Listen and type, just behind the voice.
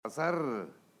pasar,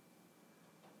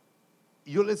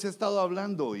 yo les he estado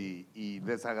hablando y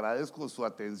les agradezco su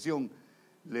atención.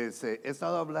 Les he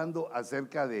estado hablando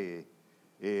acerca de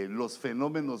los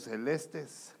fenómenos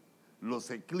celestes, los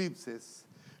eclipses,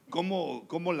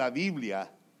 cómo la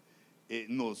Biblia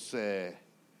nos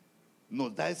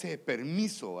da ese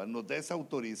permiso, nos da esa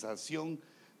autorización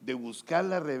de buscar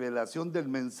la revelación del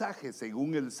mensaje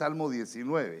según el Salmo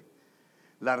 19.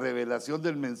 La revelación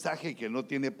del mensaje que no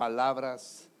tiene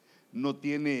palabras, no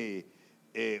tiene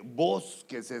voz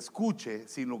que se escuche,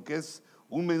 sino que es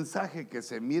un mensaje que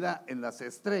se mira en las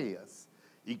estrellas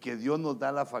y que Dios nos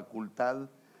da la facultad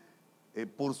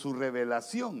por su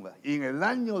revelación. Y en el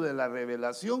año de la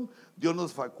revelación, Dios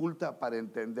nos faculta para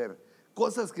entender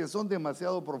cosas que son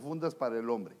demasiado profundas para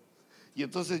el hombre. Y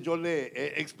entonces yo le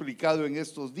he explicado en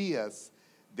estos días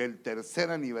del tercer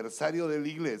aniversario de la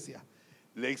iglesia,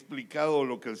 le he explicado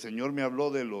lo que el Señor me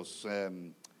habló de los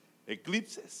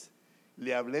eclipses.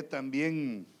 Le hablé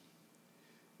también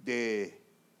de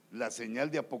la señal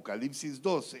de Apocalipsis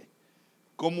 12,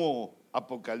 cómo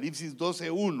Apocalipsis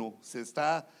 12:1 se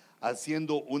está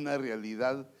haciendo una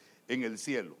realidad en el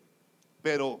cielo.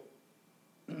 Pero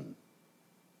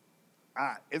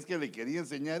es que le quería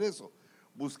enseñar eso.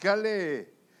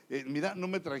 Buscale, mira, no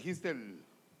me trajiste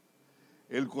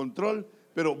el control,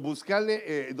 pero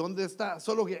buscale dónde está.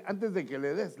 Solo que antes de que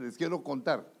le des, les quiero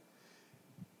contar.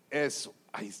 Eso,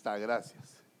 ahí está,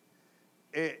 gracias.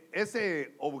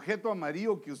 Ese objeto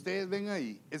amarillo que ustedes ven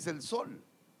ahí es el sol.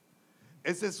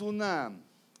 Esa es una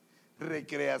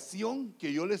recreación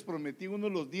que yo les prometí uno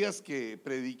de los días que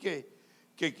prediqué,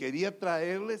 que quería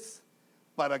traerles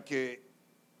para que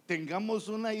tengamos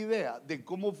una idea de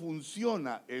cómo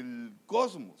funciona el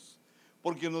cosmos,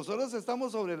 porque nosotros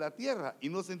estamos sobre la tierra y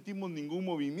no sentimos ningún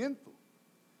movimiento.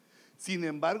 Sin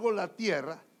embargo, la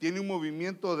tierra tiene un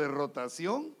movimiento de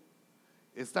rotación,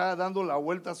 está dando la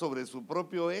vuelta sobre su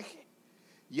propio eje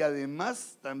y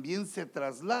además también se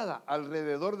traslada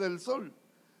alrededor del sol,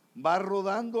 va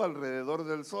rodando alrededor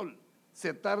del sol.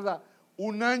 Se tarda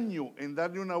un año en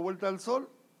darle una vuelta al sol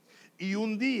y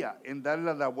un día en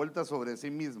darle la vuelta sobre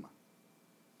sí misma.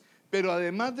 Pero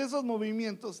además de esos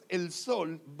movimientos, el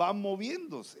sol va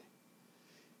moviéndose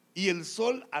y el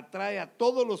sol atrae a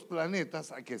todos los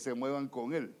planetas a que se muevan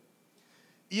con él.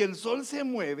 Y el sol se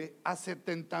mueve a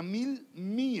 70,000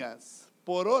 millas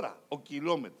por hora o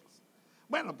kilómetros.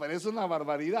 Bueno, pero es una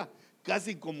barbaridad.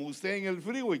 Casi como usted en el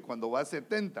freeway cuando va a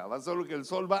 70, va solo que el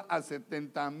sol va a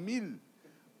 70,000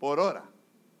 por hora.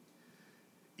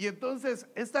 Y entonces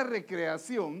esta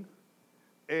recreación,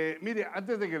 mire,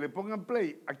 antes de que le pongan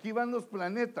play, aquí van los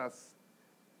planetas,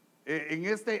 en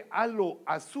este halo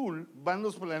azul van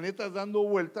los planetas dando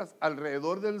vueltas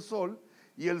alrededor del sol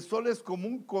y el sol es como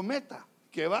un cometa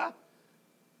que va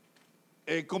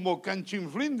como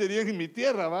Canchinflín, dirían en mi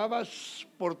tierra, va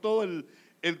por todo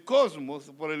el cosmos,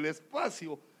 por el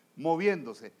espacio,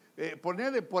 moviéndose.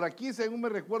 Ponele por aquí, según me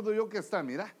recuerdo yo que está,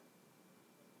 mira.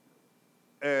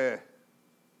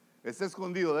 Está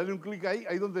escondido, dale un clic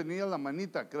ahí donde tenía la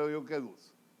manita, creo yo que es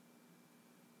luz.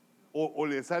 O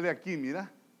le sale aquí,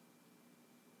 mira.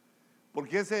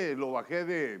 Porque ese lo bajé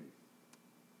de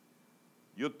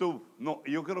YouTube. No,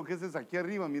 yo creo que ese es aquí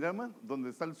arriba, mira, hermano, donde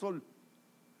está el sol.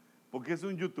 Porque es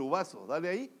un youtubazo, dale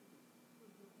ahí.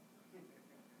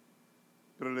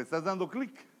 Pero le estás dando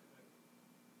clic.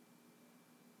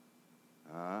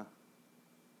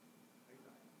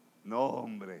 No,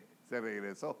 hombre, se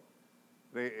regresó.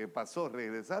 Pasó,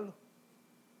 regresalo.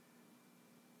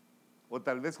 O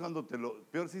tal vez cuando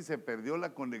peor si se perdió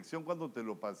la conexión cuando te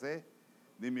lo pasé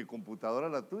de mi computadora a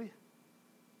la tuya.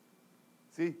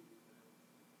 Sí.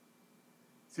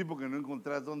 Sí, porque no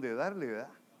encontrás dónde darle,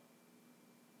 ¿verdad?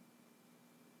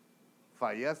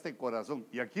 Fallaste, corazón.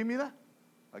 Y aquí, mira,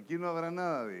 aquí no habrá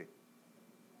nada de...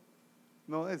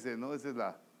 No, ese es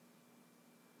la...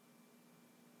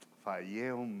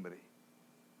 Fallé, hombre.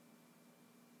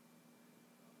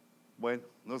 Bueno,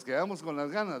 nos quedamos con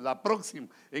las ganas. La próxima,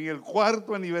 en el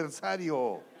 4º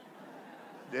aniversario.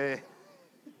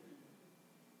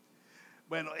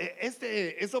 Bueno,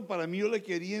 eso para mí yo le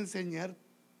quería enseñar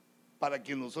para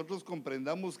que nosotros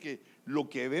comprendamos que lo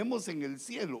que vemos en el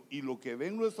cielo y lo que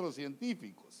ven nuestros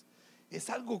científicos es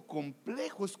algo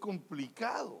complejo, es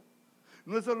complicado.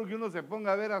 No es solo que uno se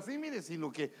ponga a ver así, mire,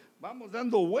 sino que vamos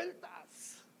dando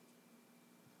vueltas,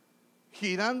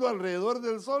 girando alrededor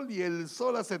del sol y el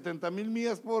sol a 70,000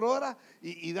 millas por hora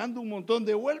y dando un montón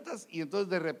de vueltas y entonces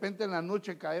de repente en la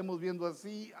noche caemos viendo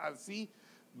así,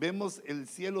 vemos el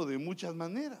cielo de muchas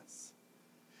maneras.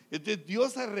 Entonces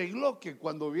Dios arregló que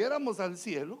cuando viéramos al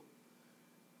cielo,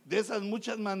 de esas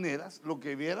muchas maneras, lo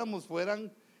que viéramos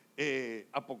fueran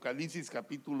Apocalipsis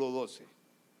capítulo 12.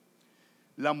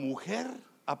 La mujer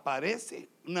aparece,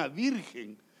 una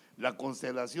virgen, la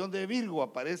constelación de Virgo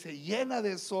aparece llena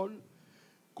de sol,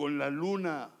 con la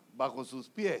luna bajo sus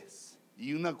pies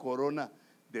y una corona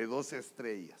de 12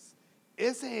 estrellas.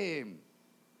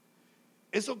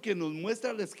 Eso que nos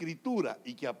muestra la escritura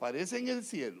y que aparece en el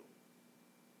cielo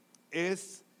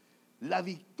es la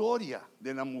victoria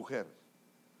de la mujer,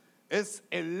 es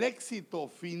el éxito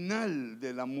final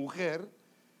de la mujer,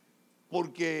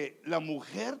 porque la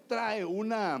mujer trae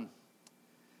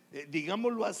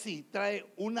digámoslo así, trae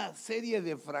una serie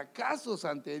de fracasos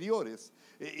anteriores.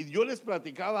 Yo les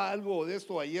platicaba algo de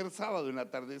esto ayer sábado en la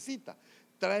tardecita.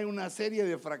 Trae una serie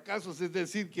de fracasos, es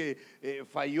decir, que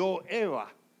falló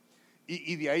Eva.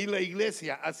 Y de ahí la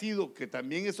iglesia ha sido, que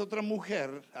también es otra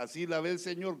mujer, así la ve el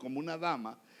Señor como una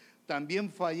dama, también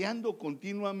fallando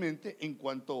continuamente en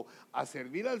cuanto a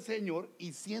servir al Señor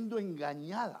y siendo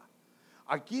engañada.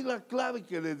 Aquí la clave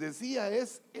que les decía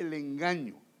es el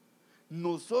engaño.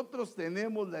 Nosotros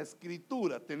tenemos la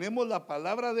escritura, tenemos la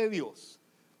palabra de Dios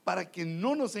para que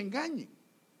no nos engañen.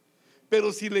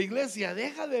 Pero si la iglesia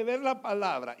deja de ver la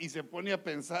palabra y se pone a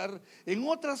pensar en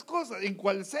otras cosas, en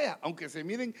cual sea, aunque se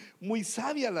miren muy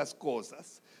sabias las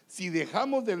cosas, si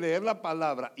dejamos de leer la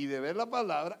palabra y de ver la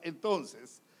palabra,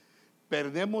 entonces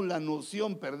perdemos la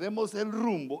noción, perdemos el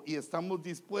rumbo y estamos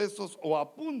dispuestos o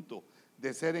a punto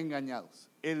de ser engañados.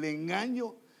 El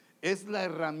engaño es la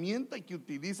herramienta que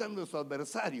utiliza nuestro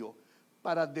adversario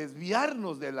para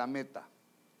desviarnos de la meta.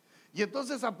 Y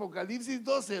entonces Apocalipsis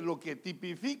 12 lo que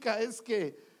tipifica es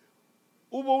que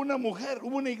hubo una mujer,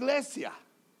 hubo una iglesia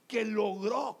que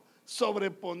logró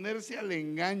sobreponerse al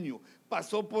engaño,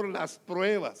 pasó por las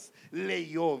pruebas, le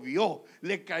llovió,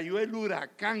 le cayó el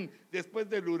huracán, después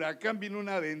del huracán vino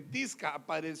una ventisca,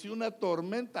 apareció una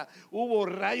tormenta, hubo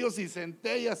rayos y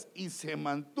centellas y se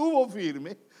mantuvo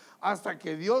firme hasta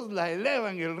que Dios la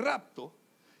eleva en el rapto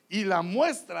y la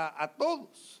muestra a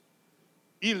todos.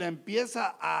 Y la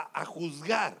empieza a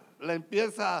juzgar,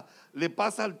 le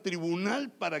pasa al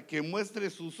tribunal para que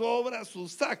muestre sus obras,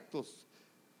 sus actos,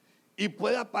 y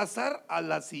pueda pasar a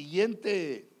la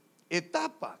siguiente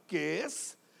etapa, que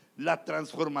es la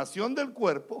transformación del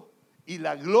cuerpo y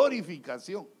la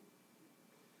glorificación.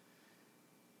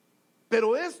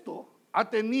 Pero esto ha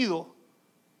tenido,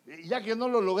 ya que no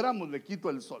lo logramos, le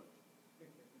quito el sol.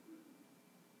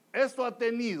 Esto ha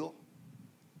tenido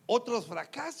otros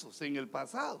fracasos en el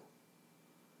pasado.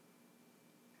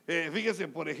 Fíjese,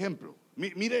 por ejemplo,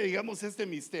 mire, digamos, este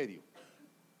misterio.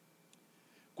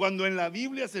 Cuando en la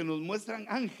Biblia se nos muestran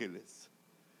ángeles,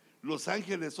 los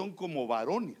ángeles son como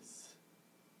varones,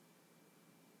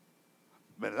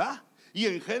 ¿verdad? Y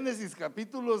en Génesis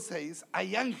capítulo 6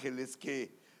 hay ángeles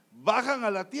que bajan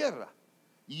a la tierra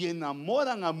y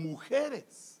enamoran a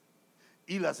mujeres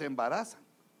y las embarazan.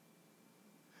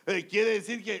 Quiere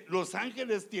decir que los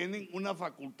ángeles tienen una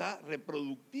facultad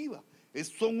reproductiva.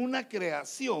 Son una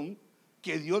creación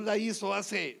que Dios la hizo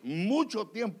hace mucho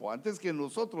tiempo, antes que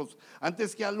nosotros,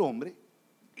 antes que al hombre,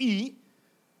 y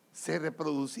se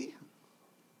reproducían.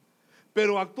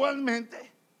 Pero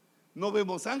actualmente no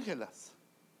vemos ángelas,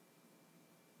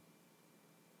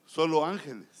 solo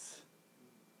ángeles.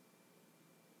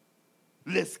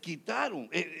 Les quitaron.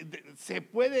 Se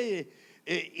puede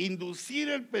inducir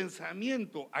el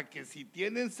pensamiento a que si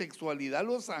tienen sexualidad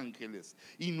los ángeles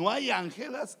y no hay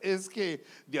ángelas, es que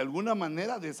de alguna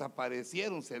manera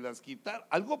desaparecieron, se las quitaron.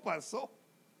 Algo pasó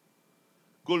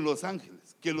con los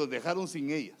ángeles, que los dejaron sin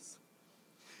ellas.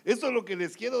 Esto lo que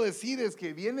les quiero decir es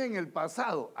que viene en el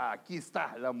pasado. Aquí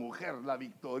está la mujer, la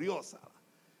victoriosa,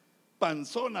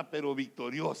 panzona pero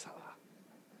victoriosa.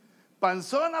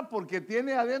 Panzona porque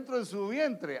tiene adentro de su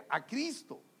vientre a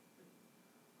Cristo.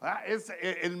 Es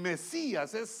el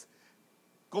Mesías, es,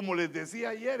 como les decía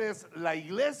ayer, es la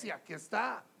iglesia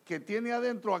que tiene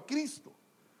adentro a Cristo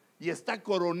y está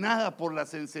coronada por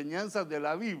las enseñanzas de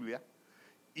la Biblia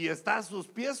y está a sus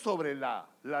pies sobre la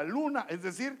luna, es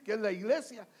decir, que es la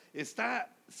iglesia,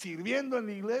 está sirviendo en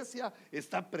la iglesia,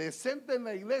 está presente en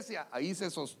la iglesia, ahí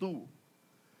se sostuvo.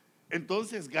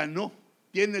 Entonces ganó,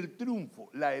 tiene el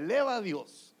triunfo, la eleva a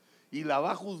Dios y la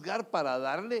va a juzgar para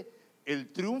darle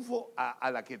el triunfo a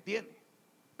la que tiene.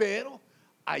 Pero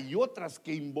hay otras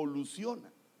que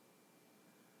involucionan.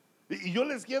 Y yo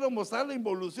les quiero mostrar la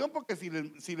involución, porque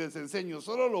si les enseño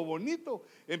solo lo bonito,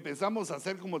 empezamos a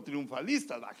ser como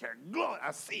triunfalistas.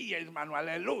 Así, hermano,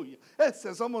 aleluya.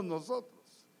 Ese somos nosotros.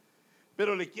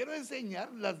 Pero le quiero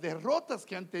enseñar las derrotas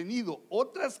que han tenido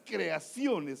otras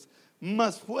creaciones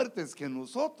más fuertes que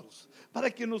nosotros, para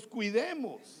que nos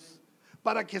cuidemos.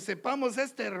 para que sepamos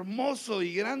este hermoso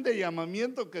y grande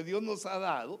llamamiento que Dios nos ha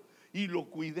dado y lo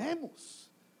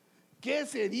cuidemos. ¿Qué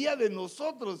sería de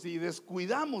nosotros si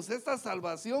descuidamos esta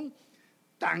salvación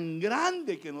tan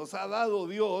grande que nos ha dado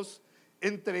Dios,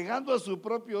 entregando a su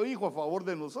propio Hijo a favor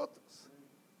de nosotros?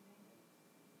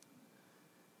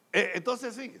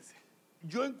 Entonces fíjense,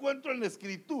 yo encuentro en la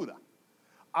Escritura,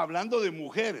 hablando de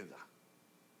mujeres,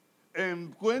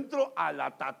 encuentro a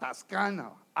la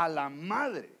tatascana, a la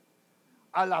madre,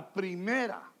 a la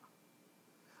primera,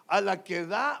 a la que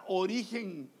da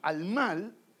origen al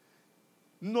mal.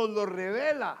 Nos lo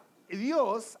revela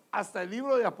Dios hasta el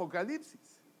libro de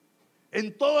Apocalipsis.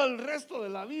 En todo el resto de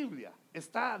la Biblia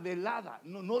está velada,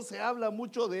 no se habla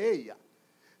mucho de ella,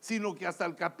 sino que hasta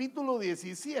el capítulo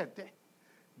 17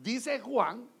 dice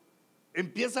Juan,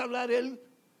 empieza a hablar él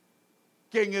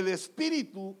que en el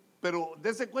Espíritu, pero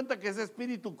dése cuenta que es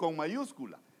Espíritu con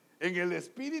mayúscula, en el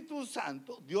Espíritu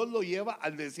Santo Dios lo lleva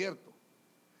al desierto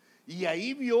y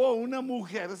ahí vio a una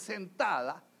mujer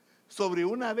sentada sobre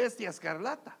una bestia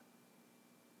escarlata.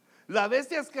 La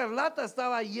bestia escarlata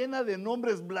estaba llena de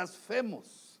nombres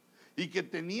blasfemos y que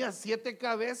tenía 7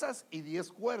 cabezas y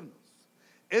 10 cuernos.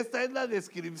 Esta es la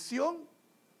descripción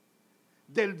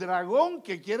del dragón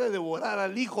que quiere devorar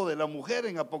al hijo de la mujer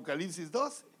en Apocalipsis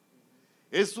 12.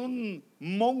 Es un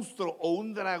monstruo o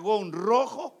un dragón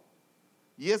rojo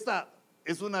y esta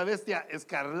es una bestia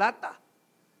escarlata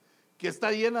que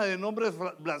está llena de nombres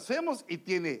blasfemos y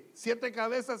tiene 7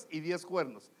 cabezas y 10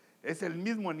 cuernos. Es el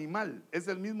mismo animal, es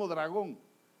el mismo dragón.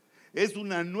 Es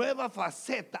una nueva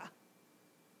faceta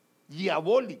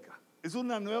diabólica. Es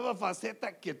una nueva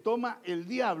faceta que toma el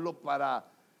diablo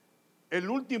para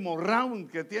el último round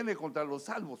que tiene contra los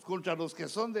salvos, contra los que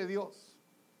son de Dios.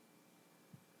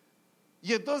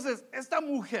 Y entonces esta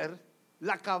mujer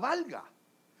la cabalga.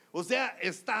 O sea,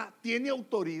 tiene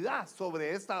autoridad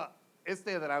sobre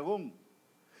este dragón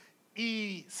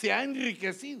y se ha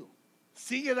enriquecido.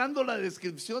 Sigue dando la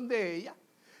descripción de ella.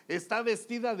 Está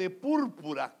vestida de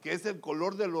púrpura, que es el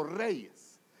color de los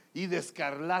reyes, y de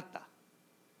escarlata,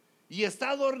 y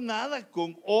está adornada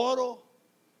con oro,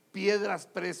 piedras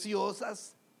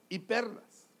preciosas y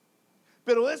perlas.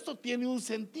 Pero esto tiene un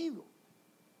sentido.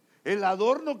 El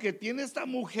adorno que tiene esta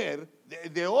mujer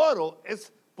de oro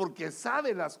es porque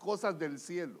sabe las cosas del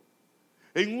cielo.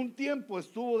 En un tiempo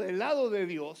estuvo del lado de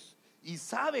Dios y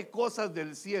sabe cosas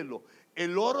del cielo.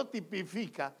 El oro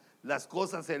tipifica las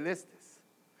cosas celestes.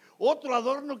 Otro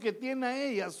adorno que tiene a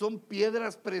ella son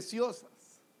piedras preciosas.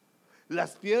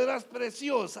 Las piedras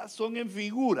preciosas son en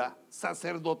figura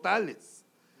sacerdotales.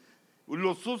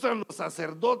 Los usan los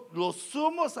sacerdotes, los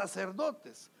sumos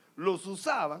sacerdotes los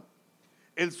usaban.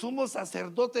 El sumo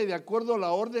sacerdote de acuerdo a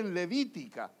la orden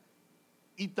levítica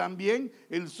y también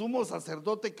el sumo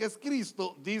sacerdote que es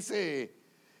Cristo, dice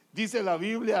la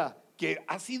Biblia que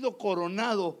ha sido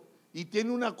coronado y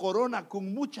tiene una corona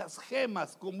con muchas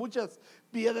gemas, con muchas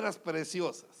piedras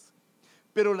preciosas.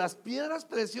 Pero las piedras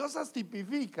preciosas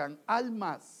tipifican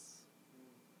almas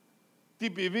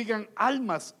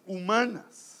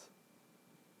humanas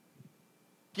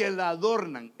que la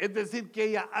adornan. Es decir, que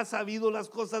ella ha sabido las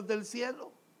cosas del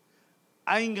cielo,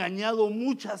 ha engañado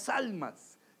muchas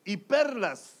almas, y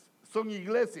perlas son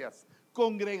iglesias,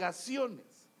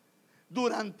 congregaciones.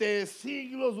 Durante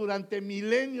siglos, durante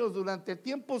milenios, durante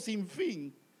tiempos sin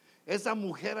fin, esa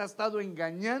mujer ha estado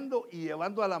engañando y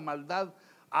llevando a la maldad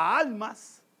a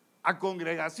almas, a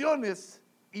congregaciones,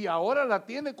 y ahora la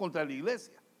tiene contra la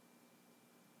iglesia.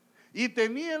 Y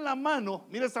tenía en la mano,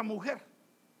 mira esa mujer,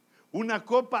 una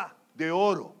copa de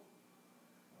oro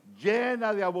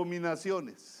llena de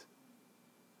abominaciones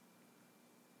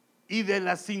y de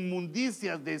las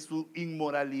inmundicias de su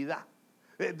inmoralidad.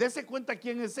 Dese cuenta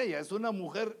quién es ella. Es una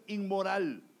mujer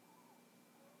inmoral.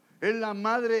 Es la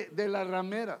madre de las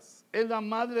rameras. Es la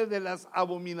madre de las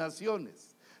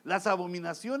abominaciones. Las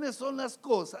abominaciones son las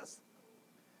cosas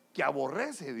que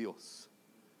aborrece Dios,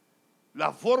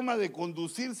 la forma de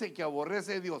conducirse que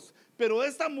aborrece Dios. Pero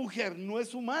esta mujer no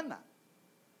es humana.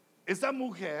 Esta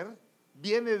mujer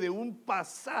viene de un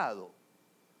pasado.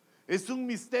 Es un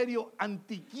misterio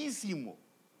antiquísimo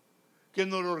que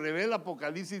nos lo revela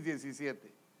Apocalipsis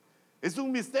 17. Es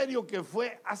un misterio que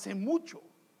fue hace mucho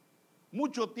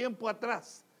tiempo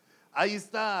atrás. Ahí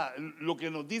está lo que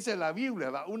nos dice la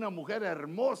Biblia, ¿verdad? Una mujer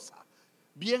hermosa,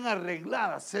 bien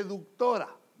arreglada,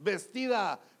 seductora,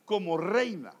 vestida como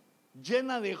reina,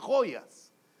 llena de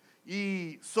joyas.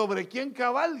 ¿Y sobre quién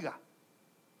cabalga?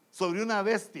 Sobre una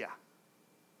bestia.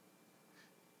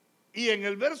 Y en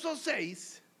el verso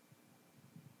 6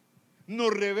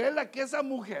 nos revela que esa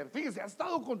mujer, fíjense, ha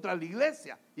estado contra la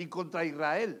iglesia y contra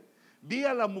Israel. Vi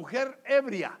a la mujer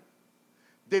ebria,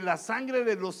 de la sangre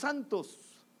de los santos.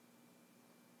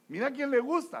 Mira a quién le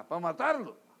gusta para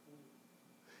matarlo.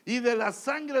 Y de la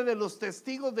sangre de los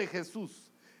testigos de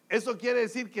Jesús. Eso quiere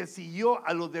decir que siguió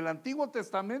a los del Antiguo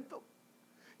Testamento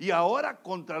y ahora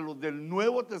contra los del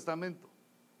Nuevo Testamento.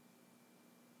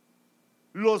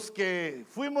 Los que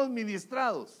fuimos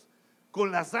ministrados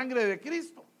con la sangre de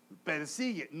Cristo,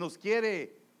 persigue, nos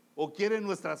quiere o quiere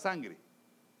nuestra sangre.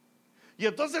 Y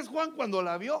entonces Juan, cuando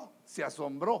la vio, se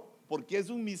asombró, porque es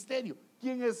un misterio.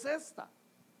 ¿Quién es esta?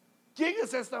 ¿Quién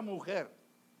es esta mujer?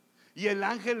 Y el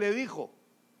ángel le dijo: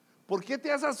 ¿por qué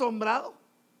te has asombrado?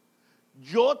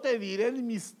 Yo te diré el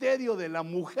misterio de la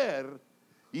mujer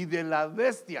y de la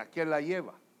bestia que la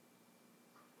lleva.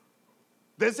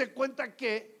 Dese cuenta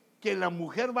que la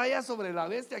mujer vaya sobre la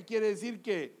bestia quiere decir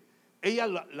que ella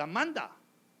la manda,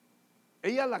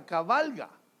 ella la cabalga.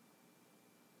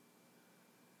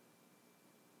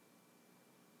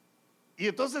 Y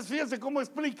entonces fíjense cómo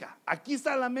explica. Aquí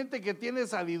está la mente que tiene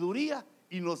sabiduría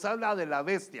y nos habla de la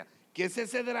bestia, que es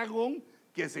ese dragón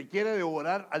que se quiere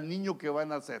devorar al niño que va a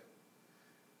nacer.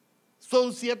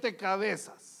 Son 7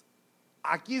 cabezas.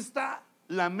 Aquí está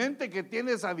la mente que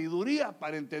tiene sabiduría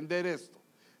para entender esto.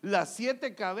 Las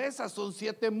 7 cabezas son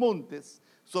 7 montes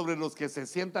sobre los que se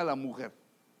sienta la mujer.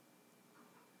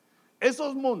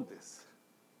 Esos montes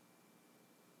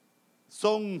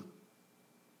son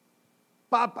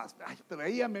papas. Ay, pero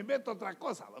ahí ya me meto otra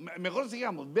cosa. Mejor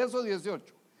sigamos, verso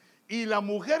 18. Y la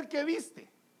mujer que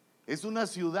viste es una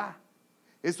ciudad,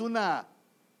 es una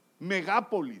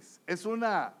megápolis, es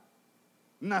una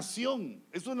nación,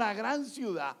 es una gran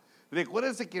ciudad.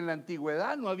 Recuérdense que en la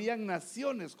antigüedad no habían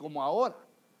naciones como ahora,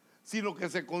 sino que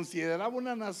se consideraba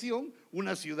una nación,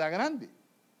 una ciudad grande,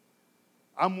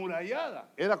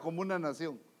 amurallada, era como una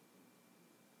nación.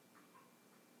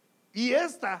 Y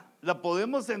esta la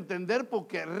podemos entender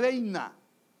porque reina,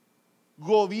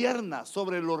 gobierna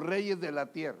sobre los reyes de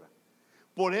la tierra.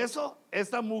 Por eso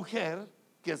esta mujer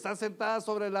que está sentada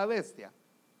sobre la bestia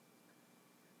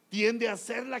tiende a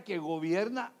ser la que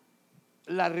gobierna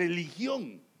la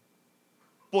religión.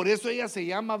 Por eso ella se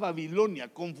llama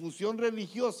Babilonia, confusión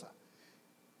religiosa.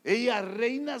 Ella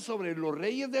reina sobre los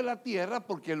reyes de la tierra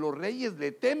porque los reyes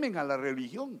le temen a la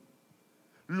religión.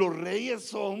 Los reyes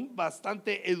son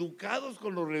bastante educados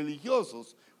con los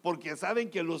religiosos porque saben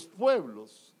que los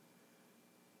pueblos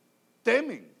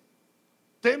temen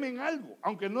algo,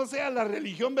 aunque no sea la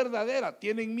religión verdadera,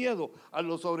 tienen miedo a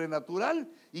lo sobrenatural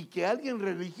y que alguien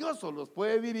religioso los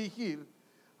puede dirigir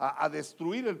a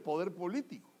destruir el poder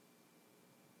político.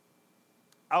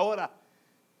 Ahora,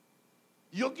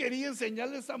 yo quería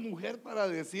enseñarle a esa mujer para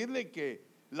decirle que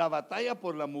la batalla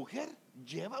por la mujer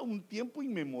lleva un tiempo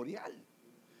inmemorial.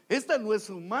 Esta no es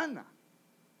humana.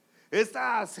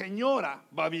 Esta señora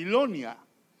Babilonia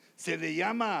se le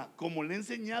llama, como le he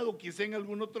enseñado quizá en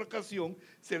alguna otra ocasión,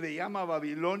 se le llama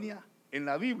Babilonia en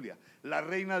la Biblia, la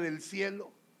reina del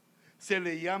cielo, se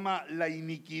le llama la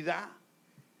iniquidad,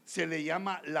 se le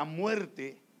llama la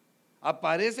muerte.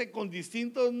 Aparece con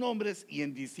distintos nombres y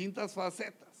en distintas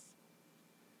facetas.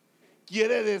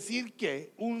 Quiere decir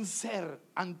que un ser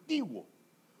antiguo,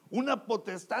 una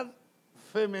potestad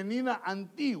femenina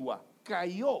antigua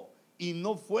cayó y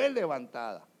no fue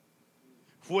levantada.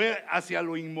 Fue hacia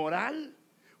lo inmoral,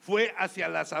 fue hacia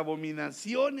las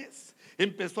abominaciones,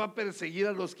 empezó a perseguir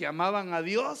a los que amaban a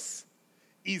Dios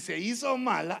y se hizo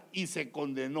mala y se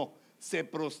condenó. Se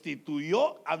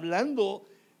prostituyó, hablando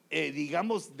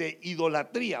digamos de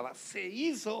idolatría, se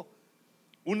hizo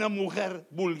una mujer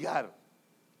vulgar.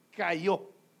 Cayó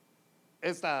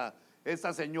esta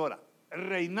señora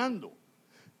reinando.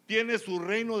 Tiene su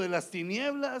reino de las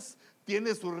tinieblas,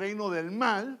 tiene su reino del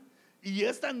mal, y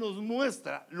esta nos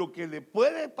muestra lo que le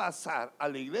puede pasar a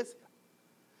la iglesia.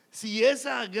 Si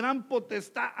esa gran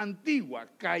potestad antigua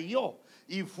cayó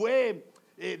y fue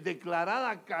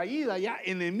declarada caída, ya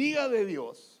enemiga de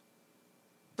Dios,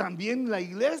 también la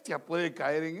iglesia puede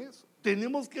caer en eso.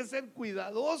 Tenemos que ser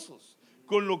cuidadosos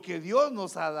con lo que Dios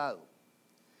nos ha dado,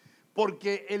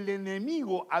 porque el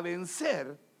enemigo a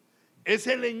vencer es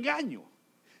el engaño,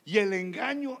 y el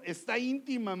engaño está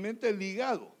íntimamente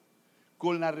ligado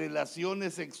con las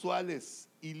relaciones sexuales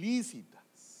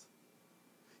ilícitas.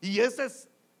 Y esa es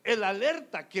el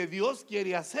alerta que Dios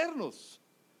quiere hacernos,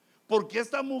 porque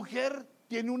esta mujer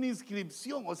tiene una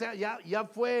inscripción, o sea, ya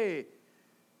fue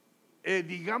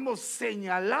digamos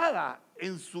señalada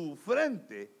en su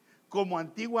frente, como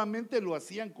antiguamente lo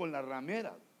hacían con la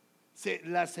ramera. Se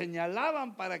la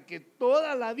señalaban para que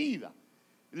toda la vida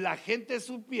la gente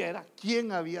supiera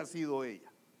quién había sido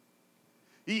ella.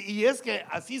 Y es que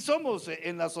así somos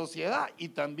en la sociedad, y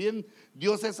también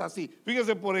Dios es así.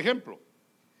 Fíjese, por ejemplo,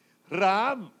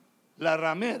 Rahab, la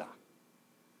ramera,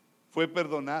 fue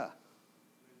perdonada.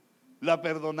 La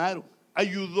perdonaron.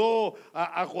 Ayudó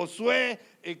a Josué,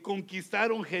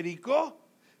 conquistaron Jericó.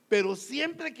 Pero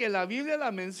siempre que la Biblia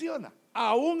la menciona,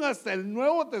 aún hasta el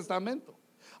Nuevo Testamento,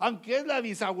 aunque es la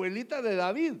bisabuelita de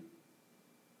David,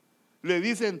 le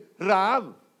dicen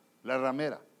Rahab, la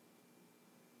ramera.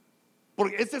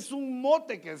 Porque ese es un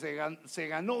mote que se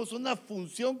ganó, es una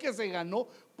función que se ganó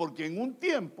porque en un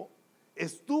tiempo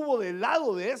estuvo del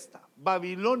lado de esta,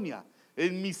 Babilonia,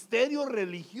 el misterio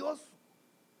religioso,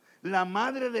 la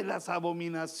madre de las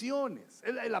abominaciones,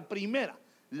 es la primera,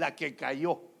 la que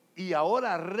cayó y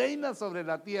ahora reina sobre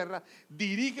la tierra,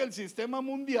 dirige el sistema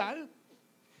mundial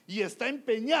y está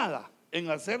empeñada en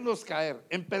hacernos caer,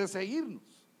 en perseguirnos.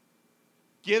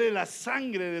 Quiere la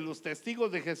sangre de los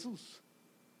testigos de Jesús.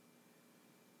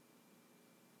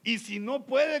 Y si no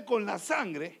puede con la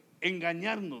sangre,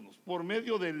 engañarnos por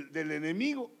medio del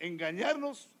enemigo,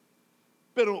 engañarnos,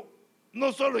 pero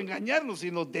no solo engañarnos,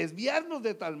 sino desviarnos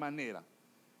de tal manera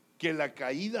que la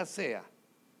caída sea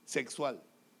sexual.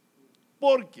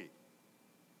 Porque,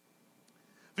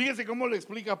 fíjense cómo lo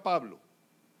explica Pablo,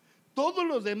 todos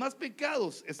los demás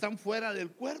pecados están fuera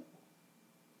del cuerpo,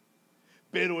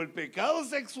 pero el pecado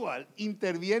sexual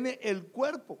interviene el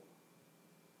cuerpo.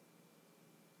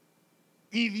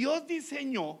 Y Dios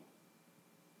diseñó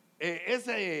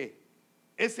esa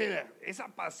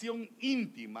pasión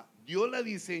íntima, Dios la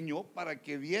diseñó para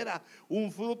que diera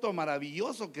un fruto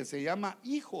maravilloso que se llama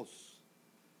hijos.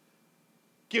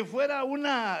 Que fuera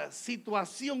una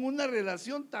situación, una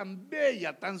relación tan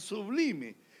bella, tan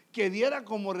sublime, que diera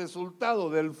como resultado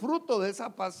del fruto de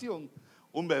esa pasión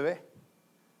un bebé.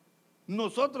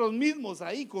 Nosotros mismos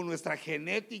ahí con nuestra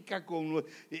genética,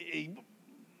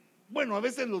 bueno, a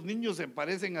veces los niños se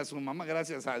parecen a su mamá,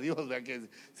 gracias a Dios, ¿verdad? Que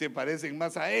se parecen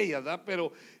más a ellas, ¿verdad?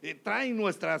 Pero traen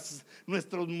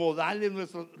nuestros modales,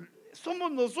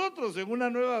 somos nosotros en una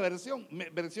nueva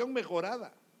versión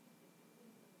mejorada.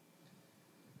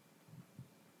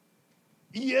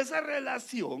 Y esa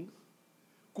relación,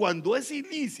 cuando es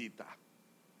ilícita,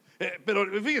 pero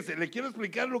fíjese, le quiero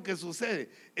explicar lo que sucede.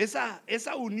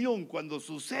 Esa unión, cuando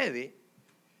sucede,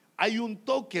 hay un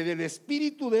toque del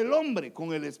espíritu del hombre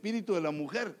con el espíritu de la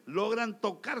mujer. Logran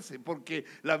tocarse porque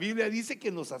la Biblia dice que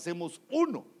nos hacemos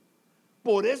uno.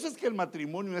 Por eso es que el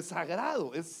matrimonio es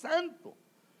sagrado, es santo,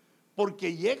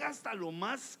 porque llega hasta lo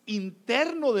más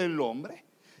interno del hombre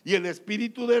y el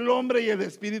espíritu del hombre y el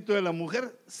espíritu de la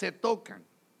mujer se tocan.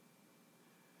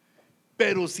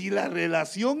 Pero si la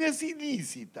relación es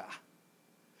ilícita,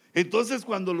 entonces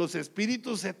cuando los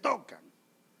espíritus se tocan,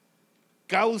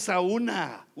 causa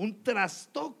un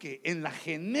trastoque en la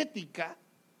genética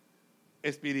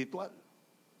espiritual.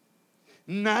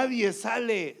 Nadie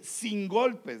sale sin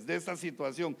golpes de esta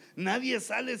situación, nadie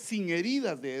sale sin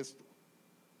heridas de esto.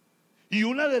 Y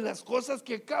una de las cosas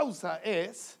que causa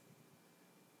es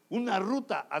una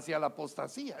ruta hacia la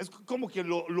apostasía. Es como que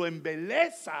lo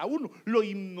embeleza a uno, lo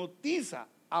hipnotiza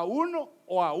a uno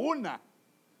o a una,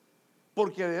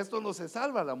 porque de esto no se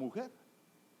salva la mujer.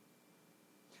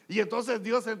 Y entonces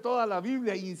Dios en toda la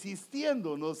Biblia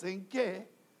insistiéndonos en que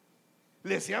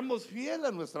le seamos fiel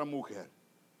a nuestra mujer,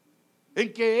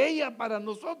 en que ella para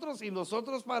nosotros y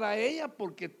nosotros para ella,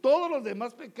 porque todos los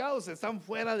demás pecados están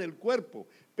fuera del cuerpo,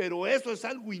 pero eso es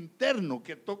algo interno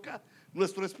que toca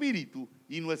nuestro espíritu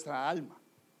y nuestra alma.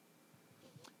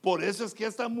 Por eso es que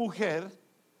esta mujer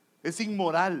es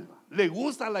inmoral, le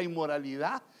gusta la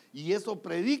inmoralidad y eso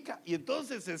predica, y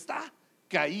entonces está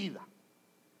caída.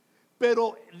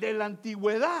 Pero de la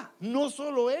antigüedad, no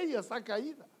solo ella está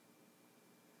caída.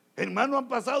 Hermano, han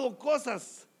pasado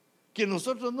cosas que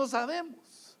nosotros no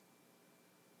sabemos.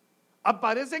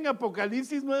 Aparece en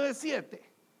Apocalipsis 9:7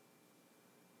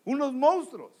 unos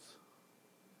monstruos.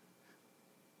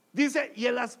 Dice, y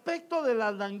el aspecto de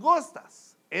las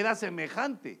langostas era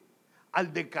semejante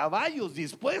al de caballos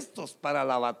dispuestos para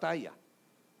la batalla.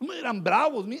 Eran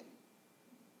bravos, miren.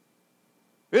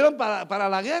 Eran para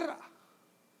la guerra.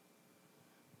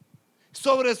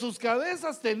 Sobre sus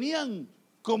cabezas tenían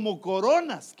como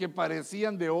coronas que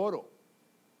parecían de oro.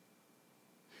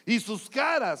 Y sus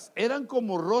caras eran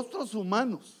como rostros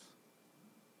humanos.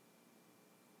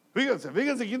 Fíjense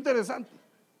qué interesante.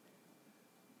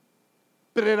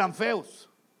 Pero eran feos.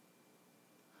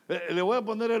 Le voy a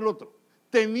poner el otro.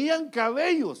 Tenían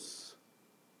cabellos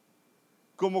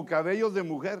como cabellos de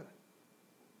mujer.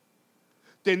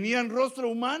 Tenían rostro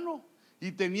humano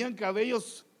y tenían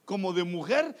cabellos como de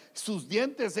mujer. Sus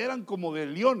dientes eran como de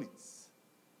leones.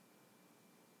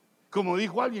 Como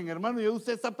dijo alguien, hermano, ya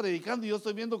usted está predicando y yo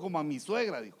estoy viendo como a mi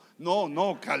suegra. Dijo,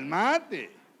 no,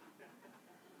 cálmate.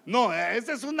 No,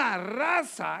 esa es una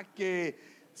raza que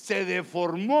se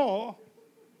deformó.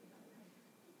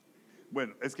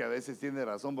 Bueno, es que a veces tiene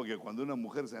razón, porque cuando una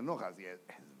mujer se enoja, así es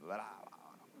brava.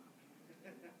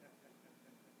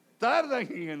 Tardan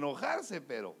en enojarse,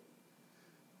 pero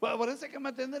por eso hay que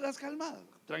mantenerlas calmadas.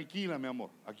 Tranquila, mi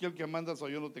amor. Aquí el que manda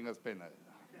soy yo, no tengas pena.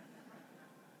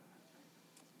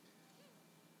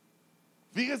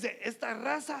 Fíjese, esta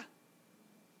raza,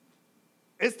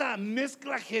 esta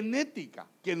mezcla genética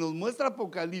que nos muestra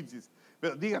Apocalipsis.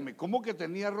 Pero dígame, ¿cómo que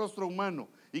tenía rostro humano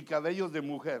y cabellos de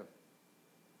mujer?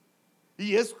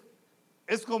 Y es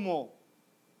como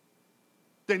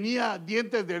tenía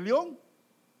dientes de león,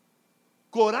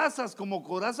 corazas como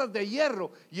corazas de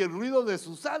hierro, y el ruido de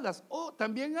sus alas,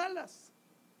 también alas,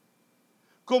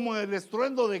 como el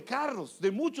estruendo de carros,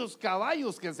 de muchos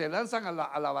caballos que se lanzan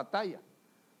a la batalla.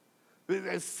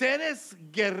 Seres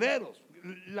guerreros.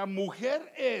 La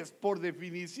mujer es, por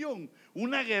definición,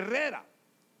 una guerrera,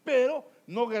 pero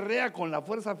no guerrea con la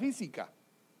fuerza física.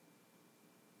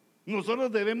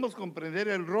 Nosotros debemos comprender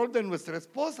el rol de nuestra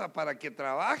esposa para que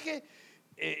trabaje,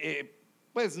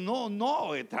 pues no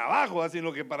trabajo,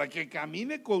 sino que para que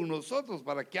camine con nosotros,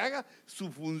 para que haga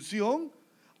su función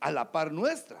a la par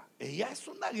nuestra. Ella es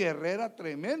una guerrera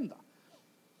tremenda.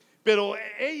 Pero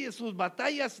ella, sus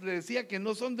batallas, le decía que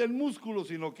no son del músculo,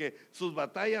 sino que sus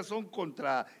batallas son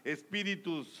contra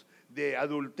espíritus de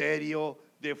adulterio,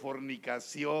 de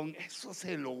fornicación. Eso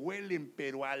se lo huelen,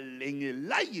 pero en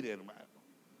el aire, hermano.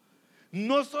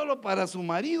 No solo para su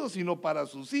marido, sino para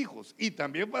sus hijos y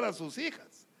también para sus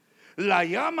hijas. La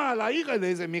llama a la hija y le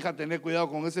dice: mi hija, tené cuidado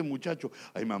con ese muchacho.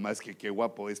 Ay, mamá, es que qué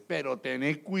guapo es, pero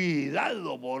tené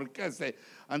cuidado porque se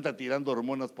anda tirando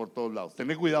hormonas por todos lados.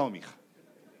 Tené cuidado, mi hija.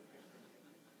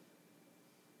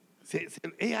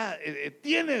 Ella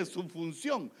tiene su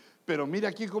función, pero mira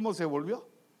aquí cómo se volvió.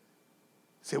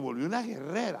 Se volvió una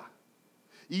guerrera.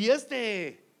 Y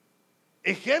este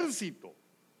ejército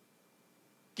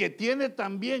que tiene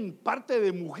también parte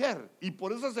de mujer, y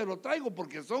por eso se lo traigo,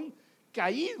 porque son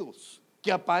caídos que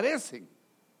aparecen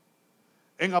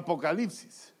en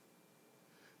Apocalipsis.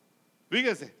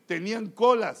 Fíjese, tenían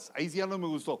colas, ahí sí ya no me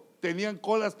gustó, tenían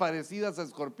colas parecidas a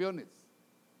escorpiones,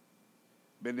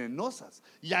 venenosas,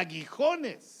 y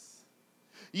aguijones,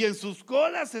 y en sus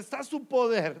colas está su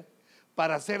poder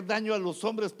para hacer daño a los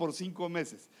hombres por 5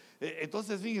 meses.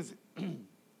 Entonces fíjense,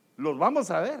 los vamos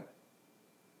a ver.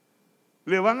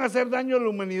 Le van a hacer daño a la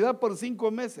humanidad por 5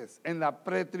 meses. En la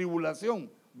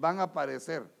pretribulación van a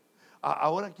aparecer.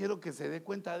 Ahora quiero que se dé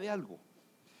cuenta de algo.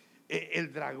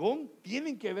 El dragón,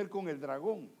 tienen que ver con el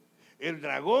dragón. El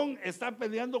dragón está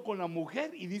peleando con la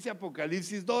mujer y dice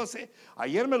Apocalipsis 12,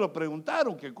 ayer me lo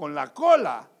preguntaron, que con la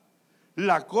cola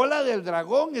del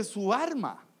dragón es su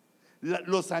arma.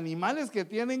 Los animales que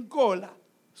tienen cola,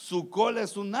 su cola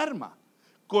es un arma.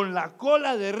 Con la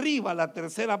cola derriba la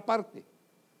tercera parte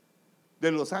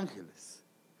de los ángeles.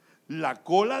 La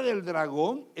cola del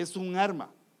dragón es un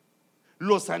arma.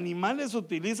 Los animales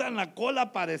utilizan la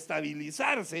cola para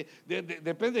estabilizarse,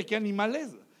 depende de qué animal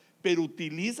es, pero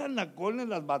utilizan la cola en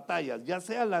las batallas, ya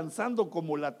sea lanzando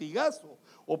como latigazo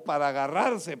o para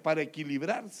agarrarse, para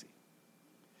equilibrarse.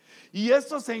 Y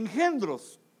estos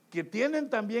engendros que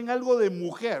tienen también algo de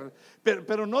mujer,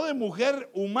 pero no de mujer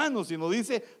humano, sino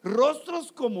dice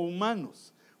rostros como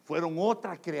humanos, fueron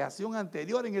otra creación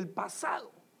anterior en el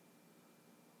pasado,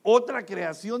 otra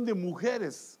creación de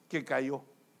mujeres que cayó.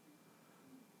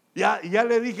 Ya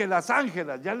le dije las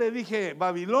ángelas, ya le dije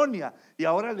Babilonia, y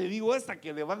ahora le digo esta,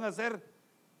 que le van a hacer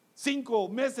 5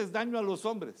 meses daño a los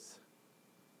hombres.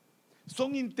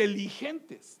 Son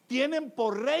inteligentes, tienen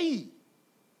por rey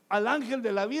al ángel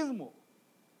del abismo.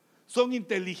 Son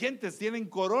inteligentes, tienen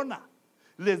corona.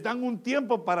 Les dan un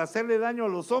tiempo para hacerle daño a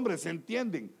los hombres,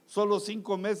 ¿entienden? Solo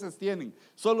 5 meses tienen,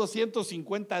 solo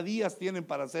 150 días tienen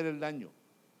para hacer el daño.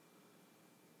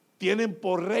 Tienen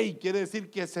por rey, quiere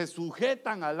decir que se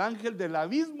sujetan al ángel del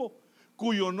abismo,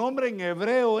 cuyo nombre en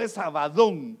hebreo es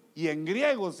Abadón y en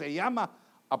griego se llama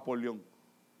Apolión.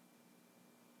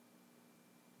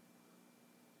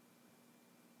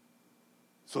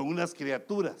 Son unas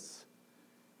criaturas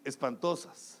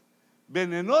espantosas,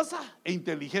 venenosas e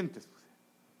inteligentes.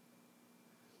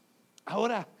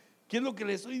 Ahora, ¿qué es lo que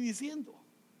le estoy diciendo?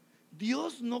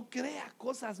 Dios no crea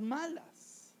cosas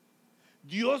malas.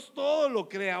 Dios todo lo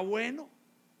crea bueno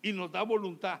y nos da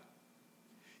voluntad.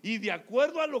 Y de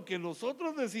acuerdo a lo que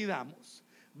nosotros decidamos,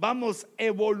 vamos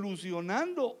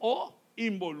evolucionando o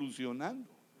involucionando.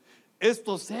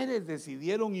 Estos seres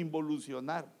decidieron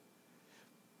involucionar.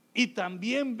 Y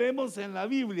también vemos en la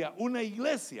Biblia una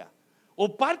iglesia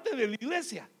o parte de la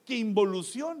iglesia que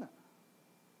involuciona.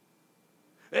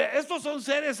 Estos son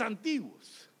seres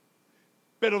antiguos.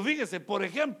 Pero fíjese, por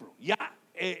ejemplo,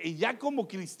 ya como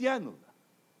cristianos,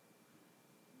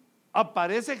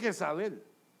 aparece Jezabel.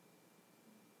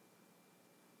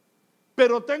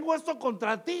 Pero tengo esto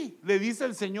contra ti, le dice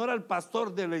el Señor al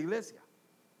pastor de la iglesia,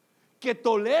 que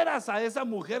toleras a esa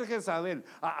mujer Jezabel.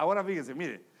 Ahora fíjese,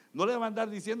 mire, no le va a andar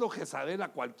diciendo Jezabel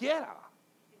a cualquiera,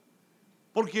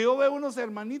 porque yo veo unos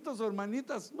hermanitos o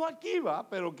hermanitas, no aquí va,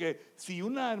 pero que si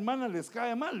una hermana les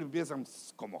cae mal, empiezan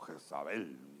como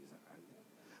Jezabel.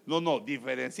 No,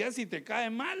 diferenciar si te cae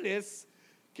mal es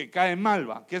que cae mal,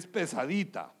 va, que es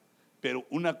pesadita. Pero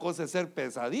una cosa es ser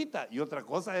pesadita y otra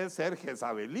cosa es ser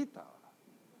Jezabelita.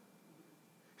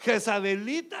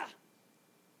 Jezabelita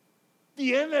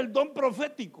tiene el don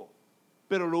profético,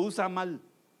 pero lo usa mal,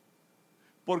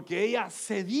 porque ella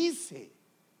se dice.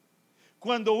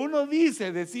 Cuando uno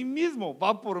dice de sí mismo,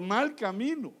 va por mal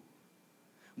camino,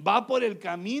 va por el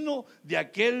camino de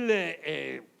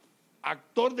aquel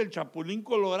actor del Chapulín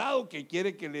Colorado que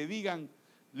quiere que le digan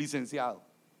licenciado.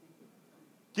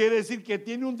 Quiere decir que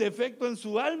tiene un defecto en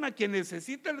su alma, que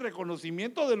necesita el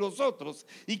reconocimiento de los otros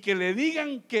y que le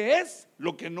digan que es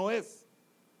lo que no es.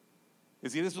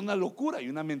 Es decir, es una locura y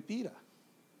una mentira.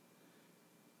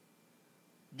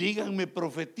 Díganme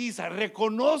profetiza,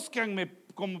 reconózcanme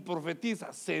como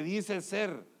profetiza. Se dice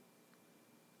ser.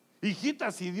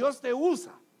 Hijita, si Dios te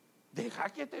usa, deja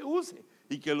que te use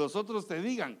y que los otros te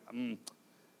digan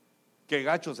qué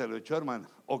gacho se lo echó, hermana,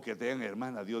 o que te digan,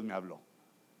 hermana, Dios me habló.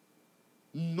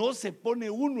 No se pone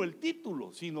uno el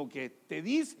título, sino que te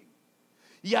dicen.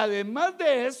 Y además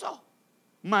de eso,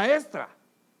 maestra,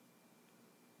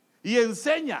 y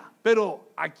enseña.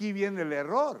 Pero aquí viene el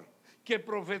error, que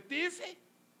profetice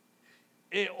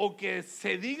o que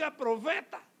se diga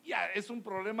profeta, ya es un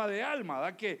problema de alma,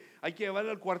 ¿verdad? Que hay que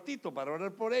llevarla al cuartito para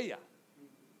orar por ella,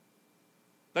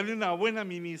 darle una buena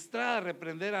ministrada,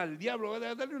 reprender al diablo,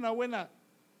 darle una buena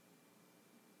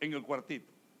en el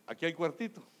cuartito. Aquí hay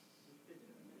cuartito.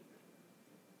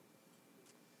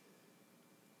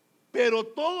 Pero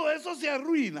todo eso se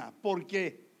arruina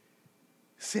porque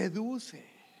seduce.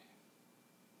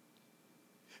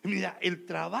 Mira, el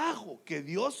trabajo que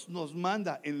Dios nos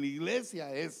manda en la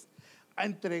iglesia es a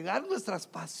entregar nuestras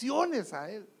pasiones a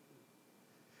Él,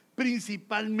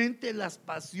 principalmente las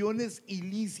pasiones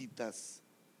ilícitas,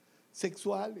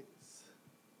 sexuales.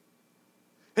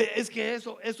 Es que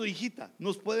eso, hijita,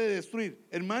 nos puede destruir,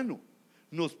 hermano,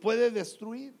 nos puede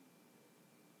destruir.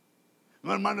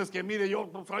 No, hermano, es que mire,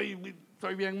 yo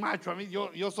soy bien macho, a mí,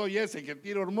 yo soy ese que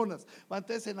tira hormonas.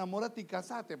 Entonces enamórate y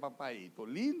casate, papayito,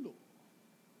 lindo.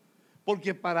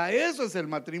 Porque para eso es el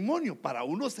matrimonio, para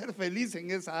uno ser feliz en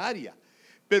esa área.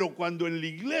 Pero cuando en la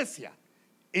iglesia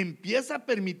empieza a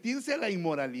permitirse la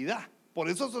inmoralidad, por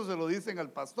eso se lo dicen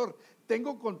al pastor,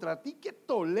 tengo contra ti que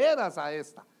toleras a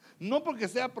esta. No porque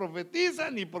sea profetiza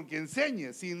ni porque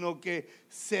enseñe, sino que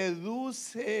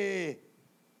seduce.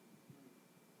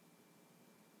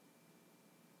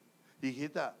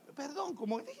 Hijita, perdón,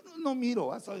 como no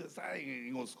miro, está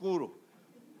en oscuro.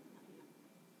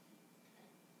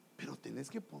 Pero tenés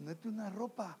que ponerte una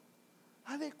ropa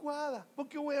adecuada. ¿Por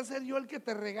qué voy a ser yo el que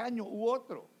te regaño u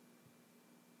otro?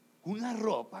 Una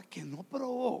ropa que no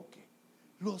provoque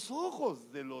los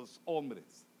ojos de los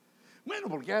hombres. Bueno,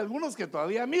 porque hay algunos que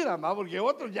todavía miran, ¿va? Porque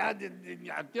otros ya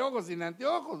anteojos sin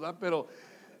anteojos, ¿va? Pero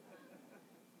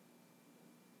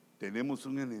tenemos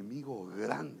un enemigo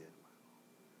grande, hermano,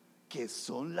 que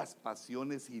son las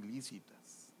pasiones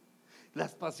ilícitas.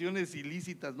 Las pasiones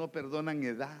ilícitas no perdonan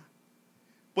edad.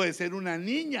 Puede ser una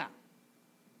niña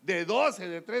de 12,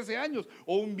 de 13 años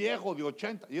o un viejo de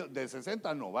 80, de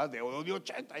 60 no va, de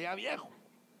 80 ya viejo.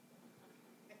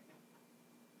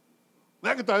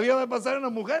 ¿Verdad que todavía va a pasar una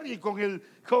mujer y con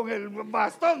el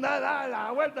bastón da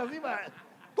la vuelta encima,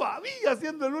 todavía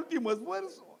haciendo el último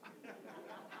esfuerzo?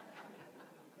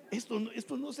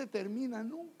 Esto no se termina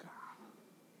nunca.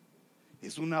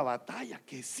 Es una batalla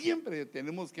que siempre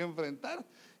tenemos que enfrentar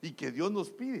y que Dios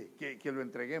nos pide que lo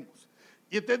entreguemos.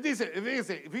 Y entonces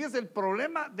dice, fíjese el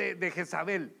problema de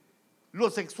Jezabel, lo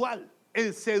sexual.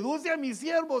 Él seduce a mis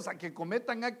siervos a que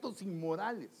cometan actos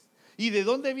inmorales. ¿Y de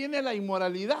dónde viene la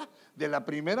inmoralidad? De la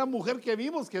primera mujer que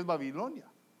vimos, que es Babilonia.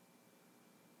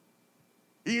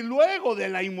 Y luego de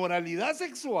la inmoralidad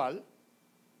sexual,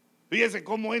 fíjese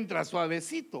cómo entra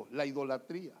suavecito la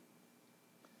idolatría.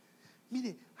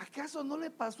 Mire, ¿acaso no le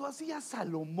pasó así a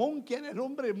Salomón, que era el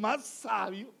hombre más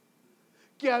sabio,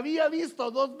 que había visto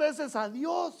 2 veces a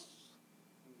Dios?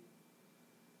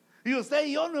 Y usted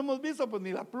y yo no hemos visto pues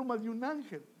ni la pluma de un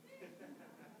ángel.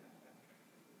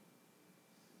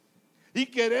 y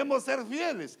queremos ser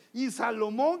fieles. Y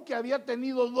Salomón, que había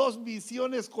tenido 2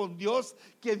 visiones con Dios,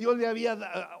 que Dios le había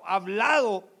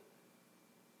hablado,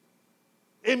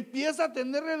 empieza a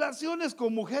tener relaciones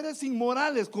con mujeres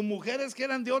inmorales, con mujeres que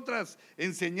eran de otras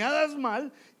enseñadas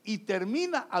mal, y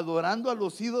termina adorando a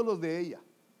los ídolos de ella.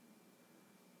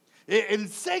 El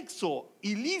sexo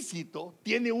ilícito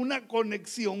tiene una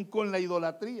conexión con la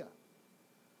idolatría,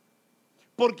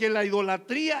 porque la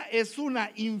idolatría es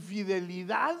una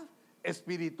infidelidad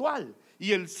espiritual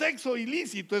y el sexo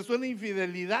ilícito es una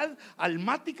infidelidad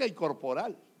almática y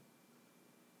corporal.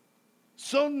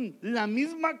 Son la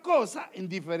misma cosa en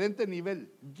diferente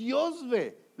nivel. Dios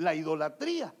ve la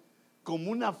idolatría como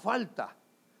una falta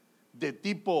de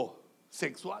tipo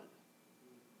sexual.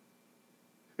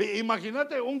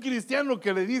 Imagínate un cristiano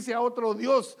que le dice a otro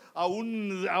Dios, a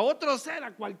otro ser,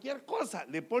 a cualquier cosa,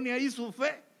 le pone ahí su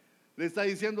fe. Le está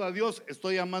diciendo a Dios: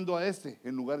 estoy amando a este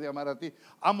en lugar de amar a ti.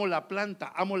 Amo la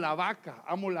planta, amo la vaca,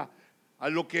 amo a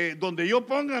lo que, donde yo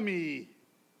ponga mi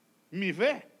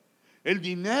fe. El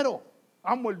dinero,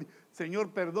 amo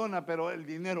Señor, perdona, pero el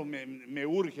dinero me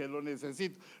urge, lo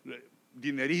necesito.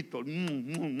 Dinerito,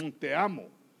 te amo.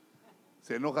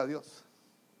 Se enoja Dios.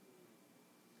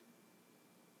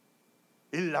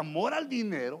 El amor al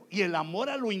dinero y el amor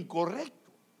a lo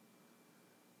incorrecto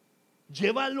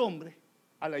lleva al hombre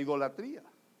a la idolatría.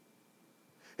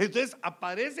 Entonces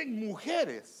aparecen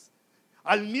mujeres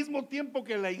al mismo tiempo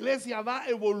que la iglesia va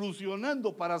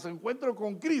evolucionando para su encuentro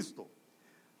con Cristo.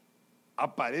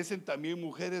 Aparecen también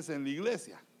mujeres en la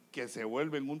iglesia que se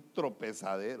vuelven un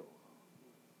tropezadero.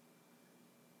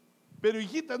 Pero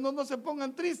hijitas, no se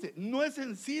pongan tristes. No es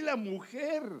en sí la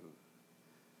mujer,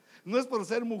 no es por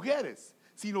ser mujeres,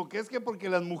 sino que es que porque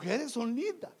las mujeres son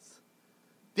lindas.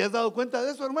 ¿Te has dado cuenta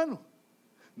de eso, hermano?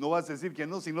 No vas a decir que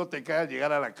no, si no te cae al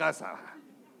llegar a la casa.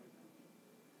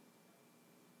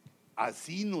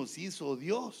 Así nos hizo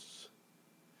Dios.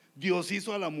 Dios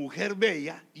hizo a la mujer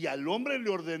bella y al hombre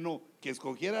le ordenó que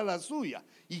escogiera la suya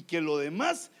y que lo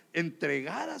demás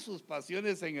entregara sus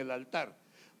pasiones en el altar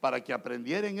para que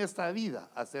aprendiera en esta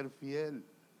vida a ser fiel.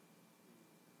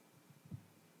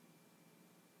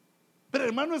 Pero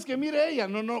hermano, es que mire ella,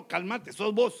 no, cálmate,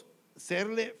 sos vos.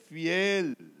 Serle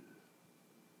fiel.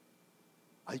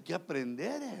 Hay que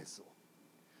aprender eso,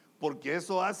 porque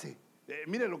eso hace,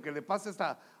 mire lo que le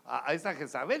pasa a esta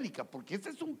jezabélica, porque este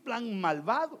es un plan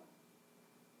malvado.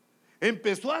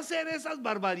 Empezó a hacer esas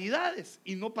barbaridades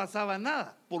y no pasaba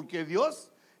nada, porque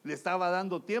Dios le estaba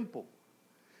dando tiempo.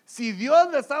 Si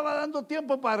Dios le estaba dando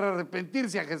tiempo para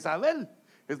arrepentirse a Jezabel,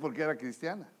 es porque era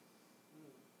cristiana.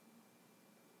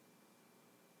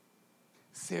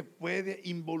 Se puede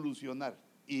involucionar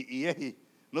y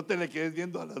no te le quedes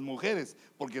viendo a las mujeres,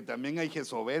 porque también hay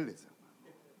Jezabeles.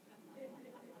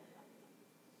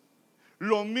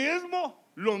 Lo mismo,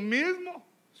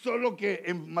 solo que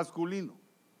en masculino.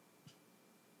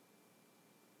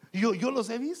 Yo los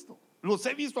he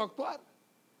visto actuar.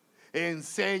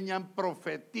 Enseñan,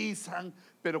 profetizan,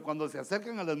 pero cuando se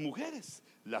acercan a las mujeres,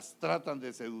 las tratan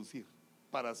de seducir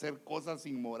para hacer cosas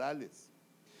inmorales.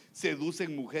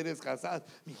 Seducen mujeres casadas.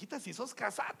 Mijita, si sos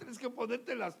casada, tienes que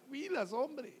ponerte las pilas,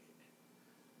 hombre.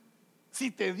 Si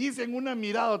te dicen una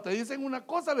mirada o te dicen una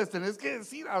cosa, les tenés que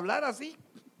decir, hablar así.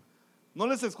 No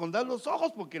les escondas los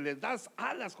ojos, porque les das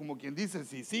alas, como quien dice: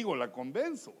 si sigo, la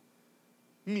convenzo.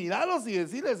 Miralos y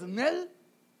decirles: Nel,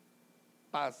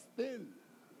 pastel.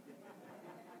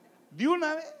 De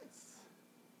una vez.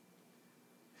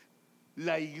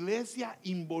 La iglesia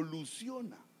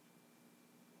involuciona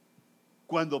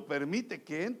cuando permite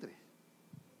que entre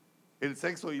el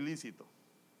sexo ilícito.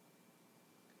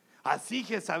 Así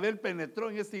Jezabel penetró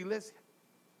en esta iglesia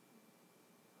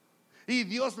y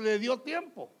Dios le dio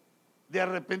tiempo de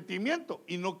arrepentimiento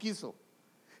y no quiso.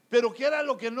 Pero ¿qué era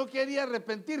lo que no quería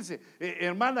arrepentirse?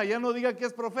 Hermana, ya no diga que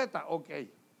es profeta. Ok.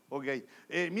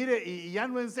 Mire, y ya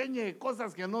no enseñe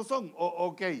cosas que no son.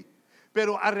 Ok.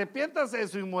 Pero arrepiéntase de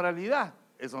su inmoralidad.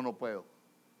 Eso no puedo.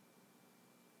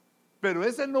 Pero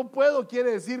ese no puedo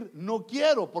quiere decir no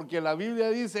quiero, porque la Biblia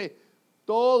dice: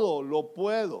 todo lo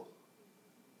puedo.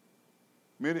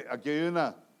 Mire, aquí hay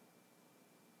una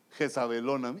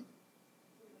Jezabelona,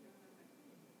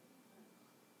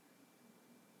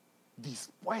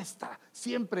 dispuesta,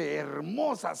 siempre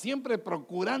hermosa, siempre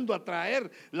procurando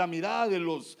atraer la mirada de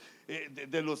los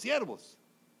siervos.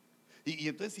 Y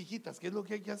entonces, hijitas, ¿qué es lo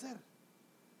que hay que hacer?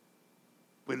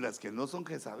 Pues las que no son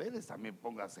Jezabeles, también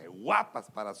póngase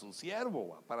guapas para su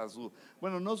siervo, para su,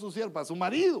 bueno, no su siervo, para su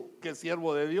marido, que es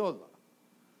siervo de Dios.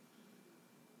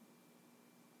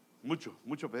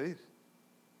 Mucho pedir.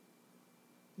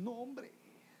 No, hombre.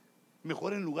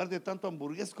 Mejor en lugar de tanto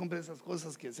hamburgués, compre esas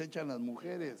cosas que se echan las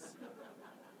mujeres.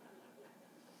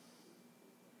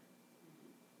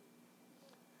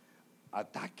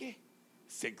 Ataque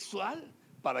sexual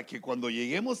para que cuando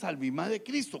lleguemos al bimá de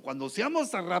Cristo, cuando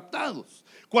seamos raptados,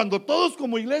 cuando todos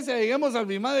como iglesia lleguemos al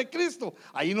bimá de Cristo,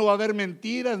 ahí no va a haber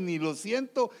mentiras, ni lo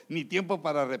siento, ni tiempo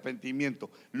para arrepentimiento.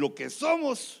 Lo que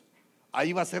somos,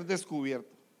 ahí va a ser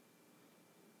descubierto.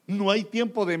 No hay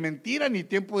tiempo de mentira ni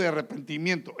tiempo de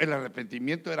arrepentimiento. El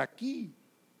arrepentimiento era aquí.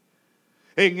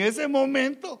 En ese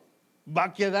momento va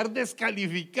a quedar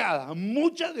descalificada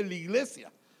mucha de la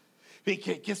iglesia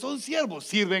que son siervos,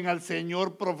 sirven al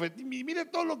Señor, mire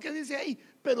todo lo que dice ahí,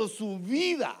 pero su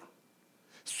vida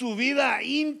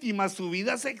íntima, su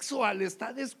vida sexual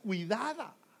está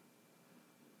descuidada.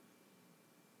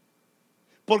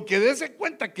 Porque dése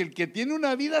cuenta que el que tiene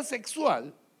una vida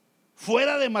sexual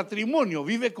fuera de matrimonio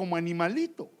vive como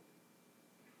animalito.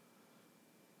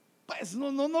 Pues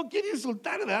no quiere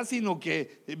insultar, ¿verdad? Sino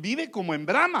que vive como en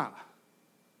brama.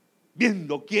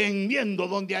 Viendo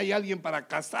dónde hay alguien para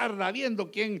casarla, viendo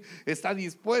quién está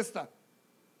dispuesta.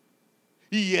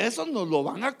 Y eso nos lo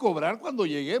van a cobrar cuando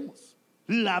lleguemos.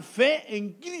 La fe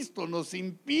en Cristo nos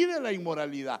impide la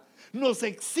inmoralidad, nos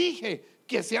exige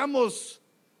que seamos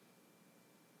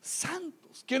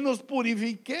santos, que nos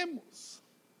purifiquemos.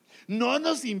 No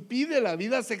nos impide la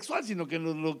vida sexual, sino que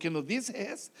lo que nos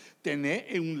dice es: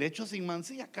 tener un lecho sin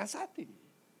mancilla, cásate.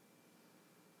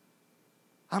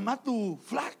 Ama a tu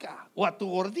flaca o a tu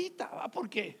gordita, ¿va?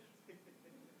 Porque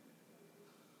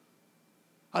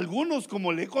algunos,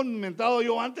 como le he comentado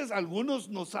yo antes, algunos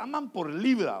nos aman por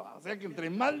libra, ¿va? O sea que entre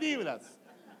más libras.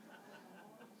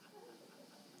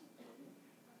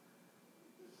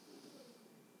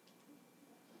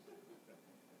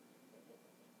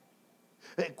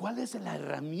 ¿Cuál es la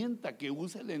herramienta que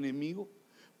usa el enemigo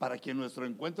para que nuestro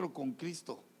encuentro con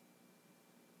Cristo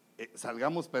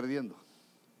salgamos perdiendo?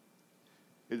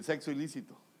 El sexo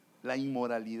ilícito, la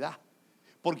inmoralidad.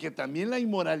 Porque también la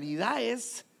inmoralidad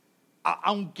es,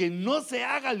 aunque no se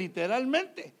haga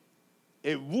literalmente,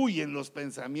 ebullen los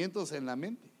pensamientos en la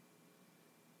mente.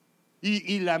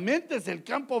 Y la mente es el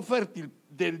campo fértil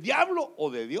del diablo o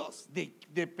de Dios.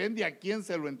 Depende a quién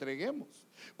se lo entreguemos.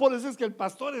 Por eso es que el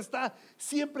pastor está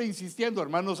siempre insistiendo: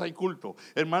 hermanos, hay culto,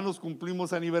 hermanos,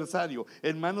 cumplimos aniversario,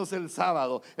 hermanos, el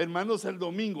sábado, hermanos, el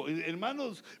domingo,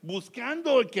 hermanos,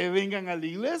 buscando que vengan a la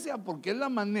iglesia, porque es la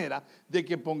manera de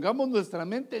que pongamos nuestra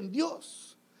mente en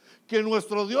Dios, que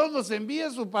nuestro Dios nos envíe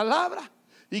su palabra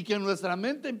y que en nuestra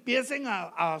mente empiecen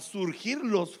a surgir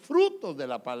los frutos de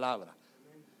la palabra.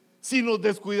 Si nos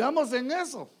descuidamos en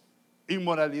eso,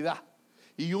 inmoralidad,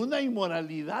 y una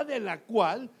inmoralidad de la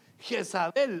cual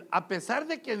Jezabel, a pesar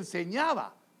de que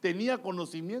enseñaba, tenía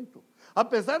conocimiento, a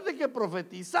pesar de que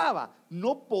profetizaba,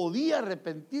 no podía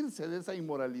arrepentirse de esa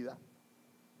inmoralidad.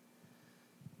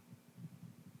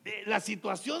 La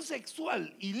situación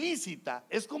sexual ilícita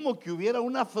es como que hubiera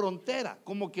una frontera,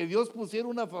 como que Dios pusiera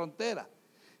una frontera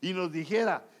y nos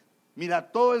dijera: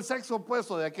 mira, todo el sexo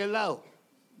opuesto de aquel lado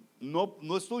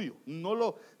no es tuyo,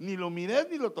 ni lo mires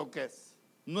ni lo toques,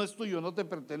 no es tuyo, no te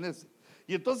pertenece.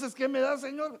 Y entonces, ¿qué me da,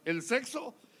 Señor? El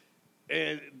sexo,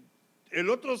 el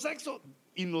otro sexo,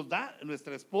 y nos da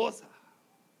nuestra esposa.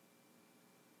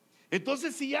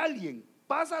 Entonces, si alguien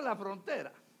pasa la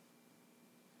frontera,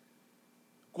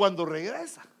 cuando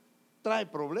regresa trae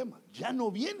problemas, ya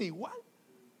no viene igual.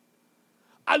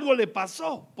 Algo le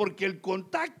pasó, porque el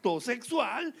contacto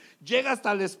sexual llega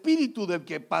hasta el espíritu del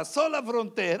que pasó la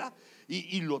frontera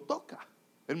y lo toca.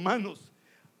 Hermanos,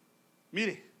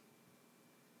 mire,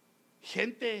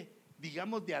 gente,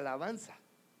 digamos, de alabanza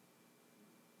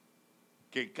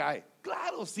que cae.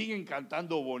 Claro, siguen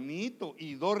cantando bonito,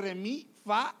 y do, re, mi,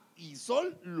 fa y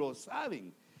sol lo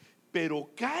saben, pero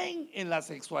caen en la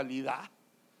sexualidad,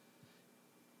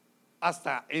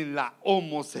 hasta en la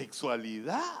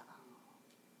homosexualidad,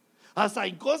 hasta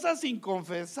en cosas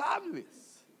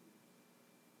inconfesables.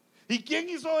 ¿Y quién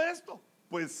hizo esto?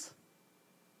 Pues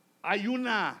hay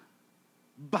una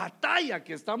batalla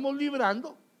que estamos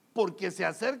librando, porque se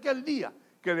acerca el día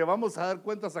que le vamos a dar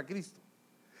cuentas a Cristo.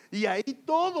 Y ahí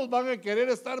todos van a querer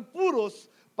estar puros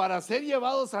para ser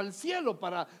llevados al cielo,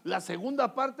 para la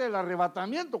segunda parte del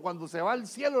arrebatamiento, cuando se va al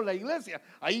cielo la iglesia.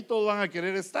 Ahí todos van a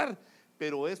querer estar,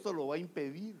 pero esto lo va a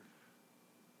impedir.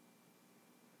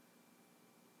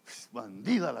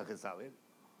 Bandida la Jezabel.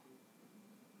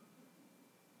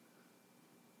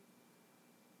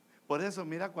 Por eso,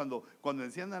 mira, cuando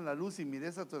enciendan la luz y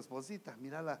mires a tu esposita,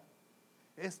 mírala,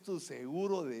 es tu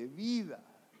seguro de vida.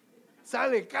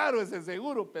 Sale caro ese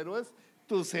seguro, pero es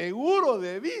tu seguro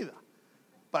de vida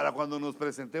para cuando nos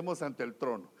presentemos ante el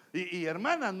trono. Y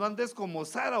hermana, no andes como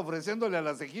Sara ofreciéndole a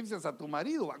las egipcias a tu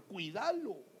marido, va,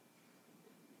 cuídalo.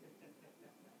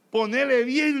 Ponele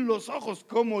bien los ojos,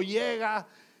 cómo llega,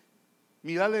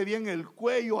 mírale bien el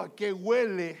cuello, a qué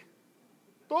huele,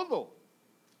 todo.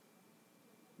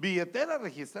 Billetera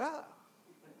registrada,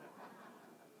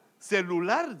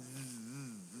 celular.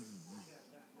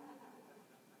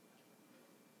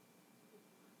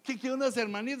 Que unas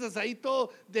hermanitas ahí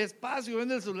todo despacio ven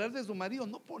el celular de su marido.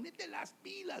 No, ponete las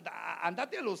pilas,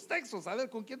 andate a los textos a ver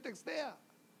con quién textea.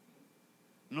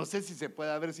 No sé si se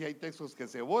puede ver si hay textos que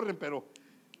se borren, pero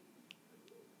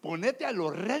ponete a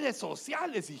las redes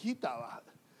sociales, hijita, va.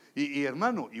 Y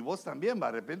hermano, y vos también, va,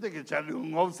 de repente que echarle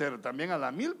un observe también a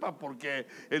la milpa, porque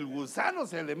el gusano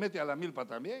se le mete a la milpa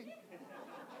también.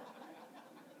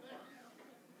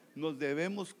 Nos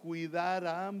debemos cuidar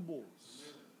a ambos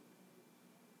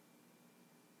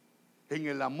en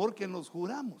el amor que nos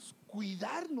juramos,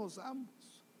 cuidarnos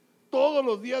ambos todos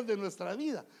los días de nuestra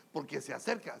vida, porque se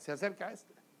acerca se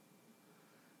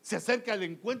acerca el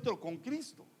encuentro con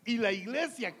Cristo. Y la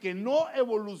iglesia que no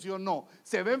evolucionó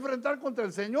se va a enfrentar contra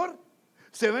el Señor,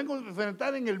 se va a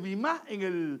enfrentar en el bimá, en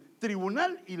el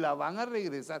tribunal, y la van a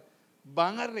regresar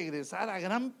a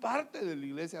gran parte de la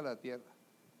iglesia a la tierra.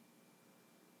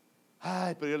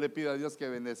 Ay, pero yo le pido a Dios que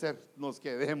nos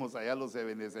quedemos allá los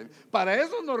Ebenezer. Para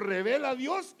eso nos revela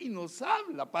Dios y nos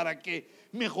habla, para que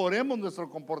mejoremos nuestro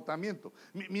comportamiento.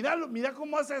 Mira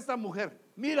cómo hace esta mujer.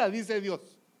 Mira, dice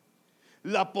Dios,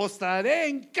 la postraré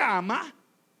en cama,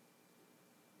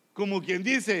 como quien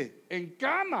dice, en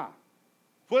cama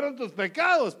fueron tus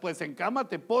pecados, pues en cama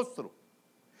te postro.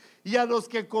 Y a los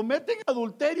que cometen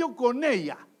adulterio con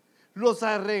ella, los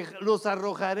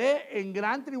arrojaré en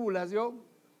gran tribulación.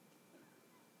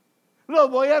 Los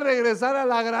voy a regresar a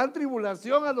la gran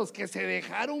tribulación, a los que se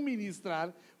dejaron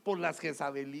ministrar por las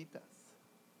jezabelitas.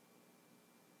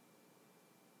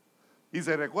 Y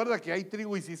se recuerda que hay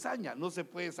trigo y cizaña, no se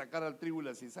puede sacar al trigo y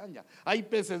la cizaña. Hay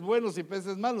peces buenos y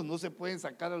peces malos, no se pueden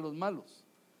sacar a los malos.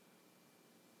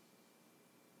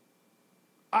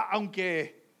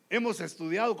 Aunque hemos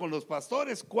estudiado con los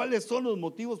pastores cuáles son los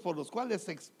motivos por los cuales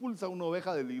se expulsa una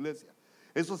oveja de la iglesia.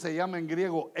 Eso se llama en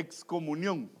griego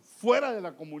excomunión, fuera de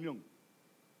la comunión,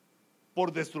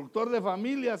 por destructor de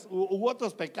familias u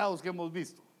otros pecados que hemos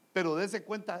visto. Pero dése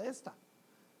cuenta de esta,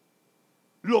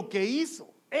 lo que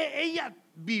hizo, ella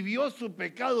vivió su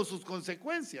pecado, sus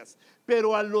consecuencias,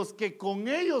 pero a los que con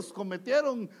ellos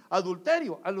cometieron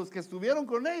adulterio, a los que estuvieron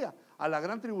con ella, a la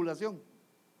gran tribulación.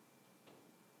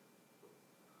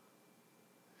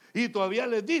 Y todavía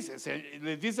les dice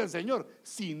el Señor,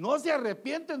 si no se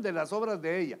arrepienten de las obras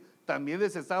de ella, también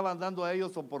les estaban dando a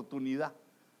ellos oportunidad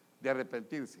de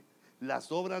arrepentirse.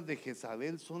 Las obras de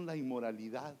Jezabel son la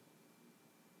inmoralidad.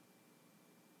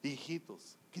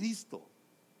 Hijitos, Cristo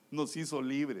nos hizo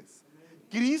libres.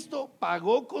 Cristo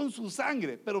pagó con su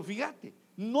sangre, pero fíjate,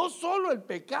 no solo el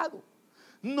pecado,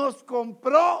 nos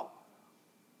compró.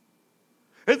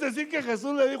 Es decir que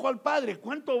Jesús le dijo al Padre,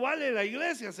 ¿cuánto vale la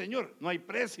iglesia, Señor? No hay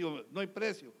precio, no hay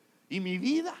precio. ¿Y mi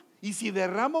vida? ¿Y si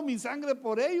derramo mi sangre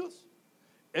por ellos?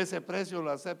 Ese precio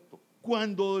lo acepto.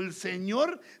 Cuando el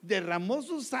Señor derramó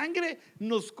su sangre,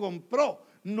 nos compró,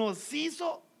 nos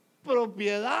hizo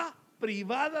propiedad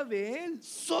privada de Él.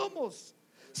 Somos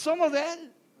de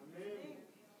Él.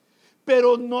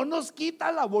 Pero no nos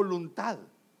quita la voluntad.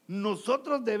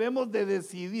 Nosotros debemos de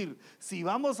decidir si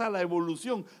vamos a la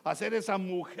evolución a ser esa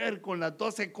mujer con las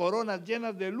 12 coronas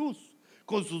llenas de luz,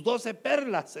 con sus 12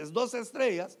 perlas, 12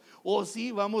 estrellas, o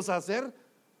si vamos a ser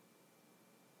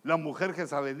la mujer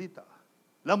jezabelita,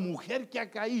 la mujer que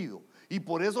ha caído. Y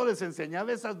por eso les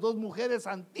enseñaba esas dos mujeres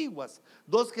antiguas,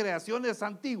 dos creaciones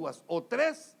antiguas, o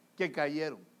tres que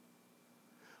cayeron.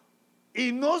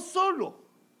 Y no solo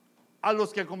a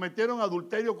los que cometieron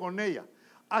adulterio con ella,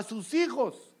 a sus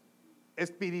hijos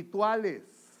espirituales,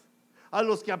 a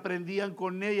los que aprendían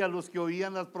con ella, a los que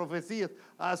oían las profecías,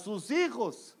 a sus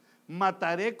hijos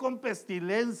mataré con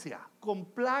pestilencia, con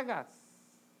plagas.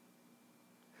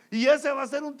 Y ese va a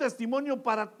ser un testimonio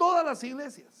para todas las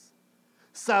iglesias.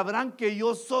 Sabrán que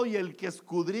yo soy el que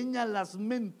escudriña las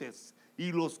mentes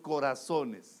y los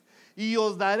corazones, y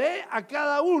os daré a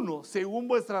cada uno según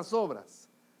vuestras obras.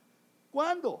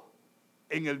 ¿Cuándo?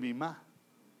 En el bimá.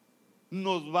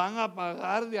 Nos van a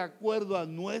pagar de acuerdo a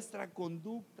nuestra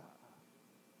conducta.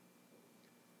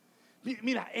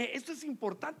 Mira, esto es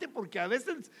importante porque a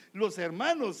veces los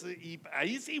hermanos, y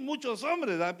ahí sí muchos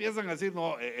hombres empiezan a decir,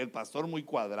 no, el pastor muy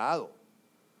cuadrado.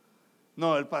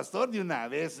 No, el pastor de una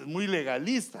vez es muy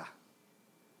legalista.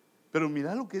 Pero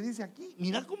mira lo que dice aquí,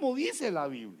 mira cómo dice la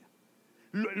Biblia.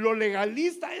 Lo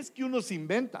legalista es que uno se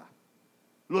inventa.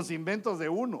 los inventos de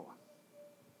uno.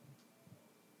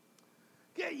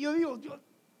 Que yo digo,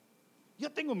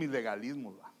 yo tengo mis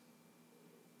legalismos, ¿va?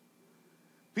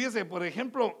 Fíjese, por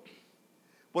ejemplo,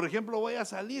 voy a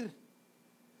salir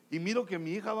y miro que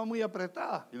mi hija va muy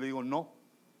apretada y le digo, no,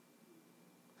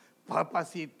 papá,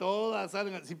 si todas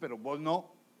salgan, sí, pero vos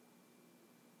no.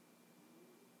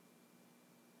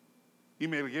 Y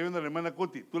me quedé viendo a la hermana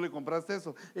Cuti, ¿tú le compraste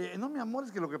eso? No, mi amor,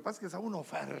 es que lo que pasa es que es una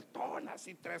ofertona,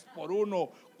 así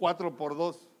 3x1,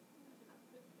 4x2.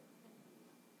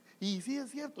 Y sí es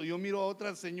cierto, yo miro a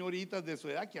otras señoritas de su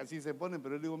edad que así se ponen,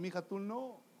 pero yo le digo, mija, tú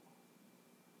no.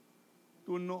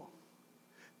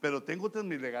 Pero tengo otros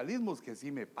mis legalismos que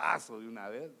sí me paso de una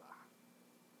vez.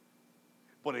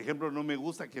 Por ejemplo, no me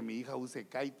gusta que mi hija use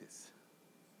caites,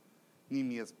 ni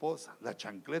mi esposa. La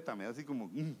chancleta me da así como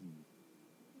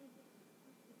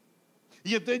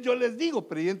Y entonces yo les digo,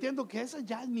 pero yo entiendo que esa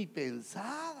ya es mi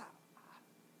pensada.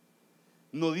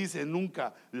 No dice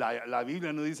nunca, la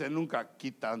Biblia no dice nunca,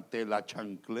 quítate la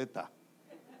chancleta,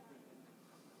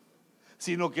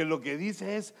 sino que lo que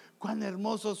dice es, cuán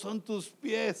hermosos son tus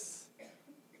pies.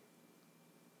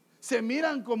 Se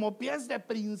miran como pies de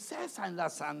princesa en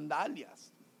las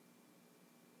sandalias.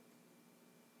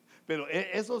 Pero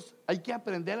esos hay que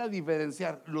aprender a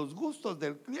diferenciar los gustos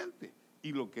del cliente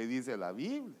y lo que dice la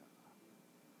Biblia.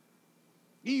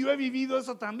 Y yo he vivido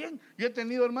eso también. Yo he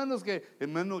tenido hermanos que,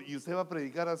 hermano, y usted va a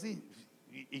predicar así.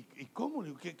 ¿Y cómo?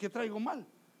 ¿Qué traigo mal?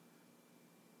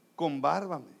 Con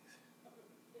barba, me dice.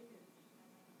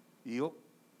 Y yo,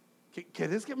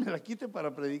 ¿querés que me la quite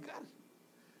para predicar?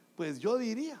 Pues yo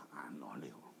diría, no, le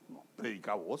digo, no,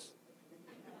 predica vos.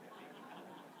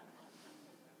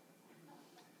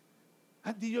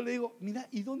 Y yo le digo, mira,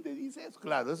 ¿y dónde dice eso?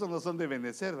 Claro, esos no son de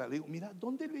Benecerra. Le digo, mira,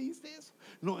 ¿dónde leíste eso?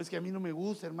 No, es que a mí no me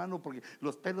gusta, hermano, porque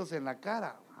los pelos en la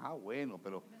cara. Bueno,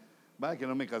 pero va que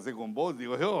no me casé con vos,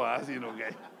 digo yo, sino que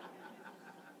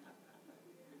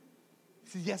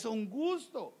si ya son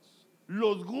gustos.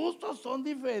 Los gustos son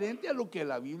diferentes a lo que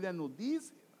la Biblia nos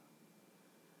dice.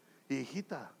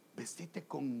 Hijita, vestite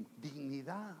con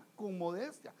dignidad, con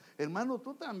modestia. Hermano,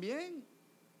 tú también.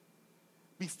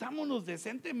 Vistámonos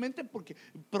decentemente porque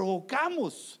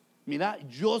provocamos. Mira,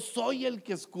 yo soy el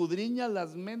que escudriña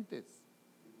las mentes.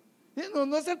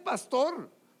 No es el pastor,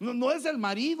 no es el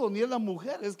marido ni es la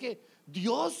mujer, es que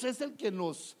Dios es el que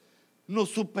nos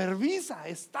supervisa,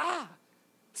 está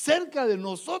cerca de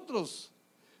nosotros,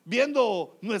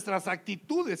 viendo nuestras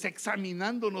actitudes,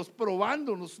 examinándonos,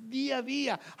 probándonos día a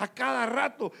día, a cada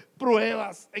rato,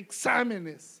 pruebas,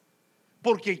 exámenes.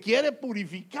 Porque quiere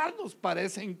purificarnos para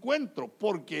ese encuentro,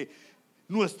 porque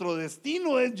nuestro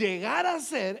destino es llegar a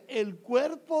ser el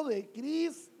cuerpo de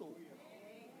Cristo.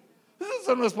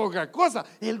 Eso no es poca cosa,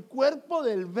 el cuerpo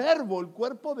del Verbo, el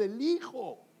cuerpo del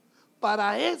Hijo.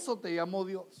 Para eso te llamó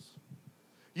Dios.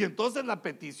 Y entonces la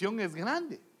petición es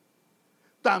grande.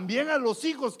 También a los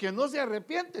hijos que no se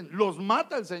arrepienten, los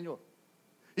mata el Señor.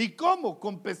 ¿Y cómo?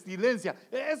 Con pestilencia.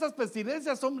 Esas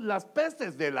pestilencias son las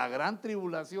pestes de la gran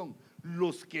tribulación.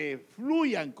 Los que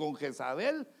fluyan con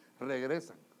Jezabel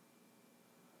regresan.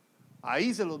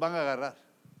 Ahí se los van a agarrar.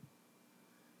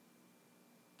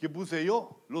 ¿Qué puse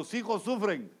yo? Los hijos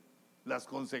sufren las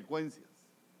consecuencias.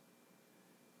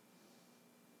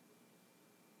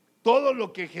 Todo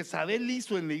lo que Jezabel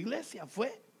hizo en la iglesia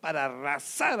fue para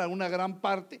arrasar a una gran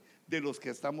parte de los que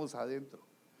estamos adentro.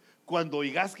 Cuando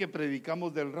oigas que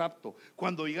predicamos del rapto,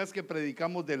 cuando oigas que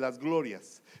predicamos de las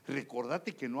glorias,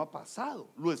 recordate que no ha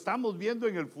pasado, lo estamos viendo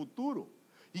en el futuro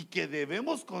y que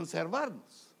debemos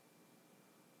conservarnos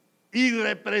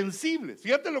irreprensibles.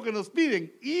 Fíjate lo que nos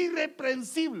piden: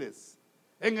 irreprensibles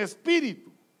en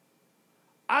espíritu,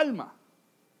 alma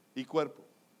y cuerpo.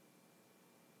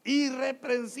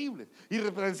 Irreprensibles.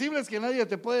 Irreprensibles que nadie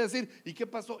te puede decir, ¿y qué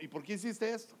pasó? ¿Y por qué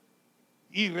hiciste esto?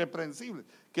 Irreprensibles,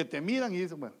 que te miran y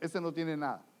dicen, bueno, este no tiene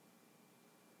nada.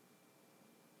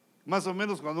 Más o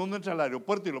menos cuando uno entra al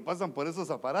aeropuerto y lo pasan por esos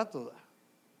aparatos,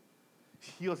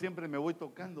 yo siempre me voy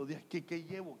tocando, ¿qué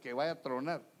llevo? Que vaya a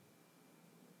tronar.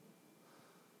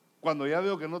 Cuando ya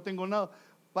veo que no tengo nada,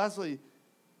 paso y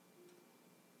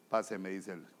pase, me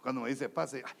dice él. Cuando me dice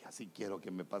pase, así quiero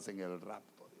que me pasen el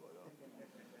rapto, digo yo.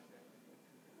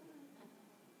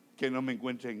 Que no me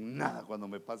encuentren nada cuando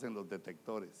me pasen los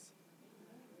detectores.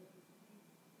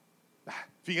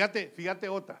 Fíjate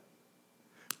otra.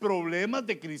 Problemas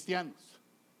de cristianos.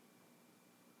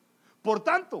 Por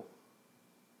tanto,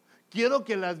 quiero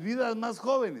que las vidas más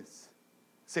jóvenes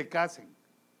se casen.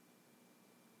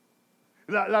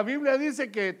 La Biblia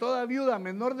dice que toda viuda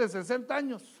menor de 60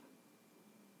 años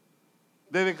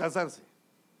debe casarse.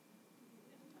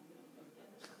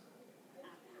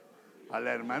 A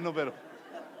la hermano, pero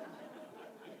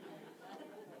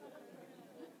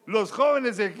Los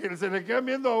jóvenes se le quedan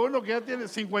viendo a uno que ya tiene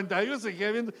 51, se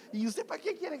queda viendo. ¿Y usted para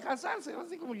qué quiere casarse?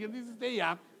 Así como quien dice usted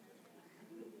ya.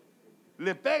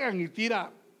 Le pegan y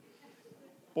tira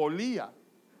polía.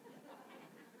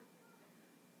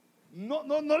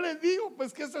 No les digo,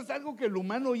 pues que eso es algo que el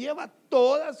humano lleva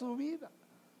toda su vida.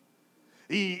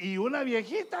 Y una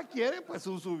viejita quiere pues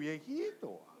su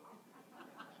viejito.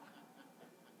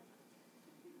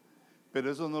 Pero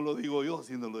eso no lo digo yo,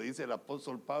 sino lo dice el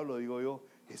apóstol Pablo, digo yo,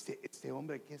 este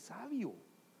hombre qué sabio.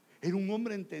 Era un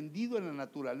hombre entendido en la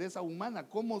naturaleza humana,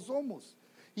 cómo somos.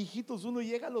 Hijitos, uno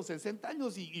llega a los 60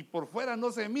 años y por fuera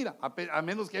no se mira, a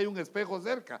menos que haya un espejo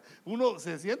cerca. Uno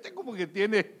se siente como que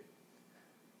tiene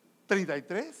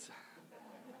 33.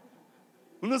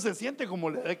 Uno se siente como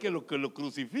la edad que lo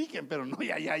crucifiquen, pero no,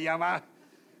 ya va.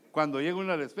 Cuando llega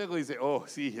uno al espejo dice, oh,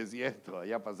 sí, es cierto,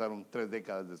 ya pasaron 3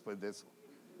 décadas después de eso.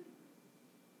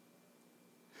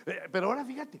 Pero ahora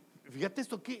fíjate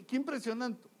esto, qué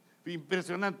impresionante.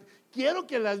 Quiero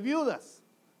que las viudas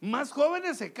más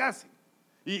jóvenes se casen.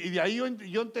 Y de ahí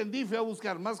yo entendí, fui a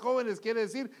buscar, más jóvenes quiere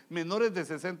decir menores de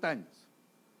 60 años.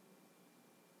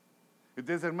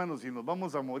 Entonces, hermanos, si nos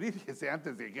vamos a morir, que sea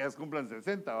antes de que ellas cumplan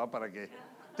 60, ¿va? Para que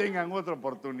tengan otra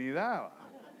oportunidad, ¿va?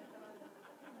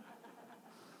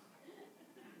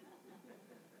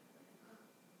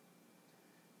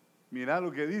 Mira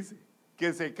lo que dice,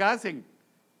 que se casen,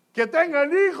 que tengan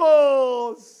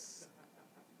hijos.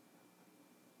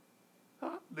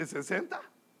 ¿Ah? ¿De 60?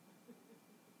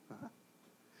 ¿Ah?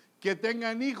 Que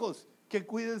tengan hijos, que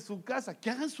cuiden su casa, que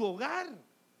hagan su hogar.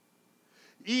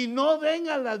 Y no den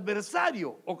al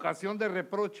adversario ocasión de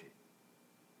reproche.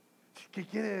 ¿Qué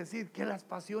quiere decir? Que las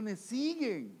pasiones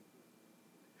siguen.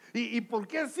 ¿Y por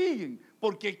qué siguen?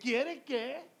 Porque quiere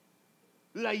que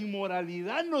la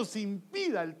inmoralidad nos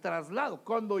impida el traslado.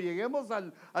 Cuando lleguemos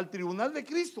al tribunal de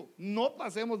Cristo, no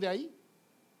pasemos de ahí.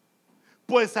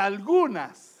 Pues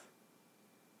algunas,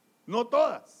 no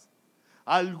todas,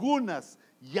 algunas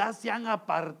ya se han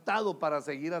apartado para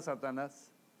seguir a Satanás.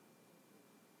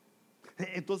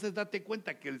 Entonces date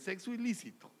cuenta que el sexo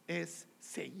ilícito es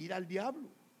seguir al diablo,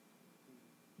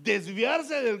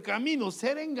 desviarse del camino,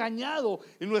 ser engañado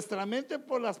en nuestra mente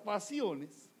por las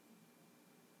pasiones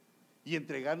y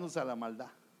entregarnos a la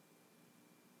maldad.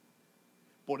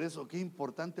 Por eso qué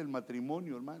importante el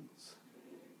matrimonio, hermanos.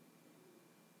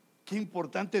 Qué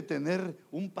importante tener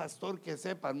un pastor que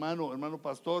sepa, hermano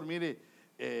pastor, mire,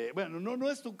 bueno, no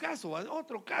es tu caso,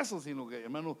 otro caso, sino que,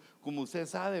 hermano, como usted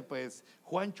sabe, pues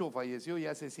Juancho falleció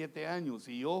ya hace 7 años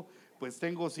y yo pues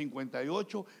tengo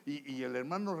 58 y el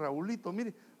hermano Raulito,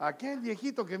 mire, aquel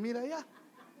viejito que mira allá,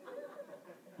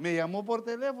 me llamó por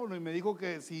teléfono y me dijo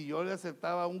que si yo le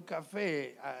aceptaba un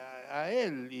café a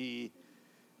él, y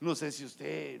no sé si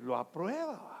usted lo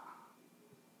aprueba.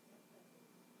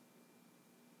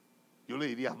 Yo le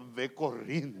diría, ve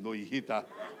corriendo, hijita,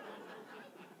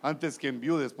 antes que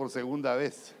enviudes por segunda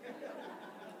vez.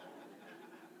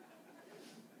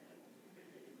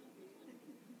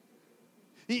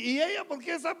 Y ella, ¿por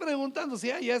qué está preguntando? Si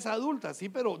ella es adulta, sí,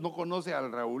 pero no conoce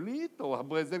al Raulito.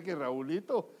 Puede ser que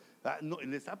Raulito no,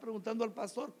 le está preguntando al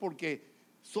pastor, porque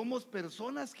somos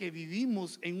personas que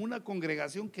vivimos en una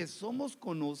congregación que somos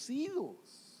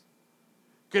conocidos,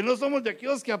 que no somos de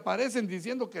aquellos que aparecen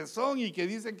diciendo que son y que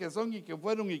dicen que son y que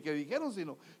fueron y que dijeron,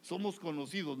 sino somos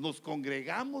conocidos, nos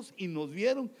congregamos y nos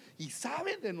vieron y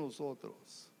saben de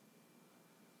nosotros.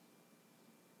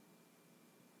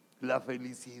 La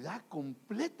felicidad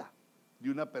completa de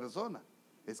una persona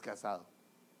es casado.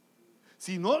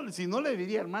 Si no le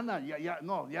diría, hermana, ya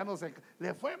no se,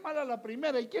 le fue mal a la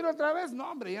primera y quiere otra vez, no,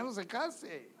 hombre, ya no se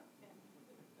case.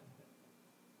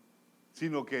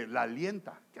 Sino que la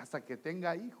alienta que hasta que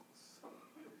tenga hijos.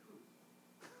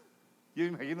 Yo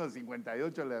imagino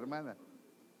 58 la hermana,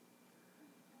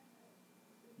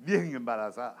 bien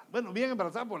embarazada. Bueno, bien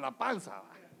embarazada por la panza.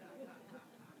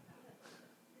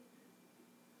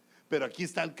 Pero aquí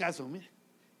está el caso, mire.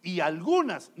 Y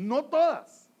algunas, no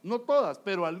todas,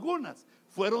 pero algunas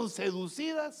fueron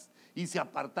seducidas y se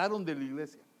apartaron de la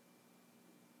iglesia.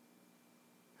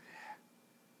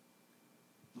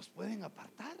 Nos pueden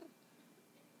apartar,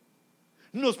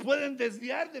 nos pueden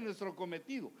desviar de nuestro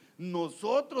cometido.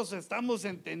 Nosotros estamos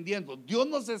entendiendo, Dios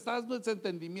nos está dando ese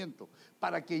entendimiento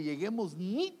para que lleguemos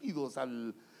nítidos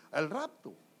al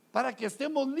rapto, para que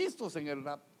estemos listos en el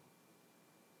rapto.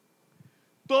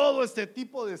 Todo este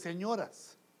tipo de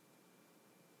señoras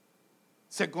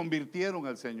se convirtieron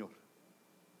al Señor,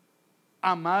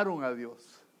 amaron a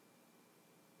Dios.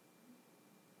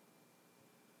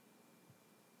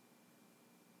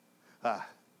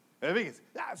 Fíjense,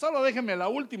 solo déjenme la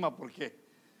última porque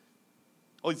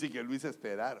hoy sí que lo hice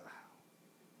esperar.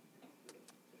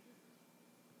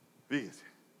 Fíjese,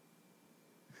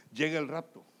 llega el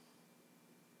rapto.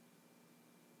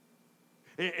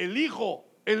 El hijo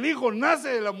nace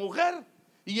de la mujer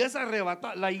y es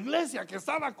arrebatada. La iglesia que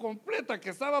estaba completa,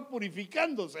 que estaba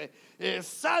purificándose,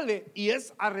 sale y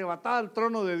es arrebatada al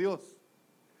trono de Dios.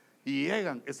 Y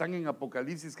están en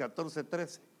Apocalipsis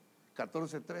 14:3.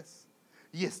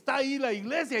 Y está ahí la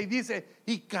iglesia y dice,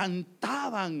 y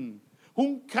cantaban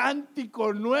un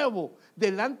cántico nuevo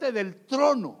delante del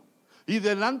trono y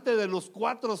delante de los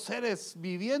 4 seres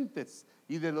vivientes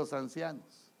y de los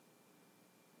ancianos.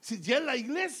 Si ya la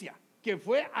iglesia que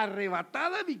fue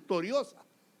arrebatada victoriosa,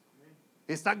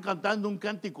 están cantando un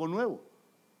cántico nuevo.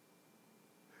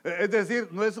 Es decir,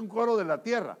 no es un coro de la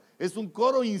tierra, es un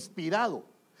coro inspirado.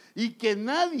 Y que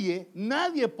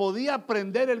nadie podía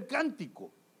aprender el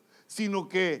cántico, sino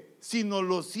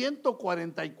los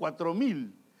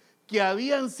 144,000 que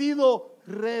habían sido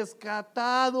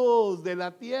rescatados de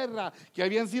la tierra, que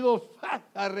habían sido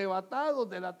arrebatados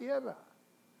de la tierra.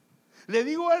 Le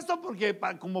digo esto porque,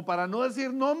 como para no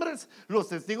decir nombres, los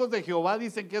testigos de Jehová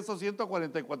dicen que esos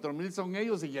 144,000 son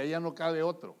ellos y que allá no cabe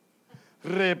otro.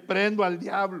 Reprendo al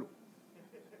diablo.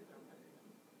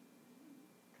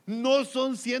 No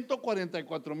son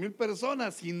 144,000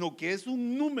 personas, sino que es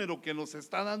un número que nos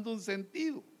está dando un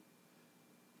sentido.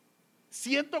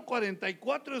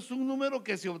 144 es un número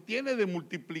que se obtiene de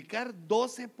multiplicar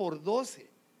 12 por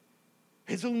 12.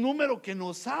 Es un número que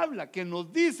nos habla, que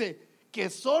nos dice que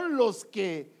son los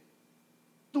que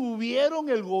tuvieron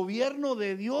el gobierno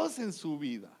de Dios en su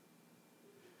vida.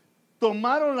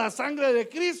 Tomaron la sangre de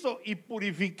Cristo y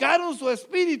purificaron su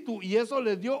espíritu, y eso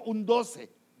les dio un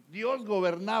 12. Dios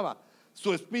gobernaba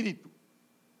su espíritu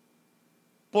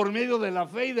por medio de la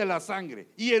fe y de la sangre.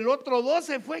 Y el otro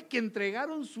 12 fue que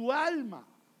entregaron su alma.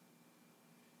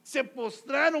 Se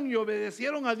postraron y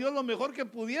obedecieron a Dios lo mejor que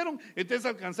pudieron. Entonces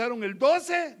alcanzaron el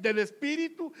 12 del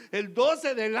espíritu, el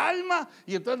 12 del alma,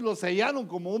 y entonces lo sellaron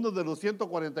como uno de los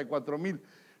 144,000.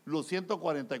 Los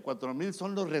 144,000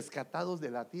 son los rescatados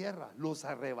de la tierra, los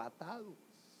arrebatados.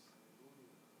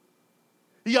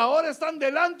 Y ahora están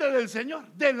delante del Señor,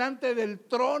 delante del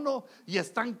trono, y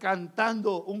están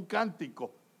cantando un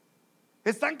cántico.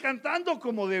 Están cantando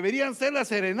como deberían ser las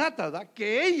serenatas, ¿verdad?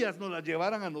 Que ellas nos las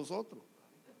llevaran a nosotros.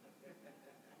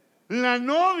 La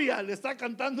novia le está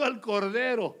cantando al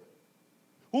Cordero.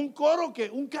 Un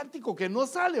cántico que no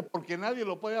sale porque nadie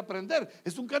lo puede aprender.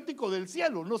 Es un cántico del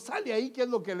cielo, no sale ahí qué es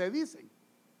lo que le dicen.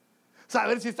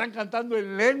 Saber si están cantando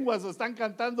en lenguas o están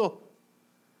cantando.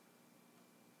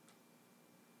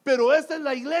 Pero esta es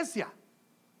la iglesia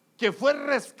que fue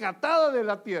rescatada de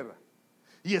la tierra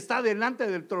y está delante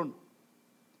del trono.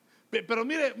 Pero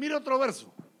mire otro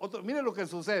verso, mire lo que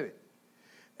sucede.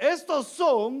 Estos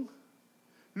son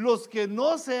los que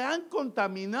no se han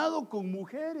contaminado con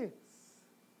mujeres.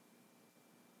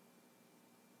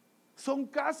 Son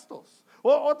castos.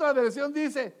 Otra versión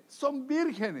dice, son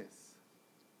vírgenes.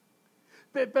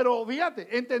 Pero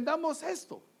fíjate, entendamos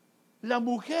esto. La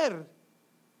mujer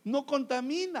no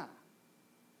contamina.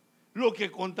 Lo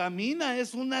que contamina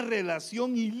es una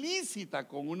relación ilícita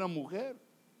con una mujer.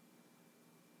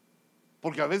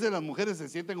 Porque a veces las mujeres se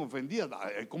sienten ofendidas.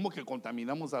 ¿Cómo que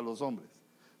contaminamos a los hombres?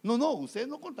 No, usted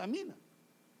no contamina.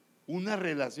 Una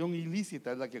relación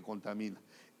ilícita es la que contamina.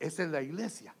 Esa es la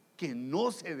iglesia que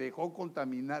no se dejó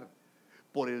contaminar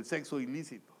por el sexo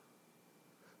ilícito.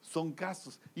 Son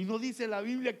castos. Y no dice la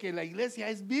Biblia que la iglesia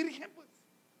es virgen, pues.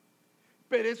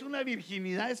 Pero es una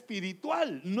virginidad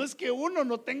espiritual. No es que uno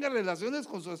no tenga relaciones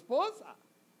con su esposa.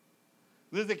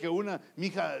 No es de que mi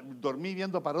hija, dormí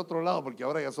viendo para otro lado porque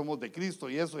ahora ya somos de Cristo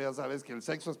y eso ya sabes que el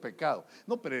sexo es pecado.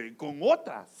 No, pero con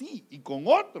otra, sí, y con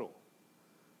otro.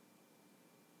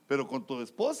 Pero con tu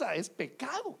esposa es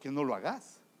pecado que no lo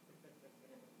hagas.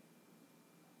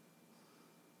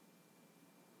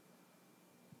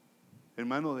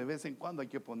 Hermano, de vez en cuando hay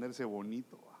que ponerse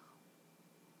bonito.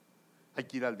 Hay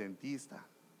que ir al dentista,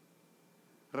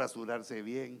 rasurarse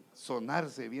bien,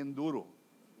 sonarse bien duro.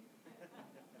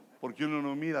 Porque uno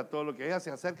no mira todo lo que ella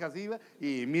se acerca así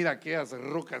y mira aquellas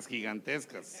rocas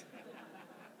gigantescas.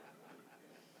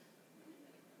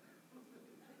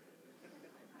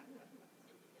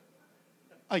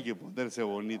 Hay que ponerse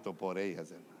bonito por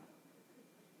ellas, hermano.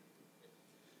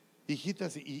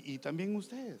 Hijitas, y también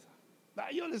ustedes.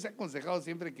 Yo les he aconsejado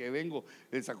siempre que vengo,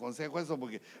 les aconsejo eso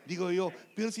porque digo yo,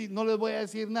 pero si no les voy a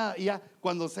decir nada, y ya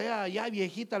cuando sea ya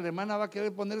viejita, la hermana va a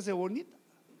querer ponerse bonita.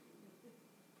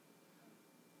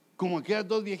 Como aquellas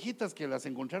 2 viejitas que las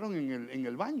encontraron en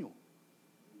el baño,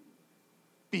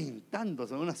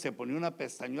 pintándose. Una se ponía una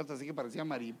pestañota así que parecía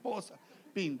mariposa,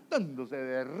 pintándose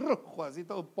de rojo, así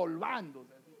todo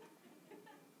polvándose.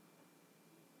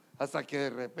 hasta que de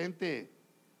repente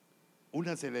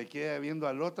una se le queda viendo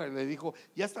a la otra y le dijo,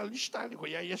 ya está lista. Le dijo,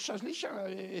 ya estás lista.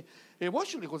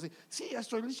 Vos, le dijo, sí, sí, ya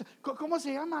estoy lista. ¿Cómo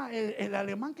se llama el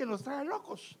alemán que nos trae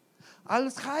locos?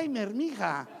 Alzheimer,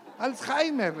 mija.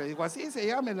 Alzheimer, le dijo, así se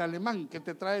llama el alemán que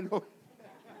te trae locos.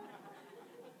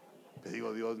 Te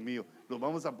digo, Dios mío, los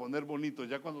vamos a poner bonitos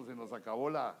ya cuando se nos acabó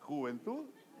la juventud.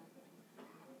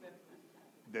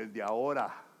 Desde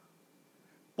ahora.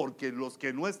 Porque los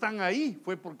que no están ahí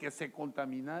fue porque se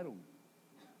contaminaron.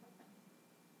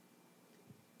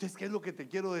 Entonces, ¿qué es lo que te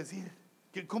quiero decir?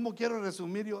 ¿Cómo quiero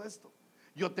resumir yo esto?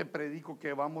 Yo te predico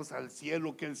que vamos al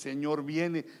cielo, que el Señor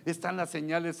viene, están las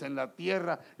señales en la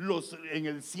tierra, en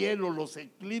el cielo, los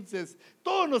eclipses,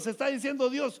 todo nos está diciendo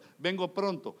Dios, vengo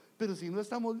pronto. Pero si no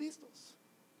estamos listos,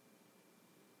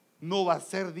 no va a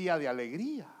ser día de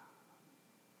alegría,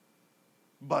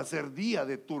 va a ser día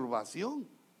de turbación,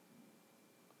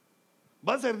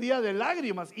 va a ser día de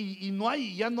lágrimas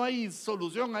y ya no hay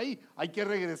solución ahí, hay que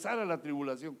regresar a la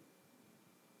tribulación.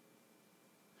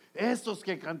 Estos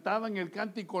que cantaban el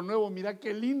cántico nuevo, mira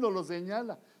qué lindo lo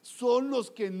señala, son los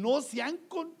que no se han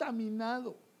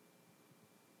contaminado,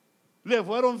 le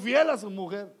fueron fiel a su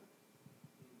mujer,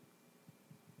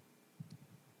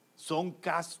 son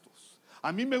castos.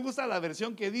 A mí me gusta la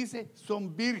versión que dice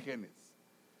son vírgenes,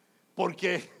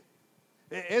 porque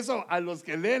eso a los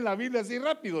que leen la Biblia así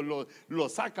rápido lo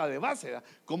saca de base, ¿verdad?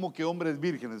 ¿Cómo que hombres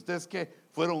vírgenes? ¿Ustedes qué?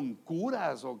 ¿Fueron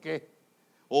curas o qué?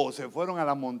 ¿O se fueron a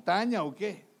la montaña o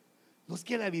qué? No, es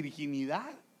que la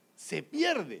virginidad se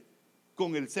pierde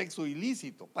con el sexo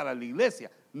ilícito para la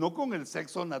iglesia, no con el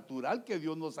sexo natural que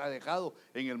Dios nos ha dejado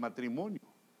en el matrimonio.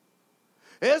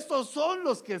 Estos son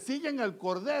los que siguen al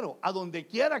Cordero a donde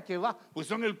quiera que va, pues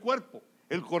son el cuerpo.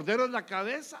 El Cordero es la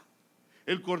cabeza,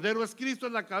 el Cordero es Cristo,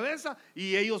 es la cabeza,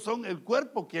 y ellos son el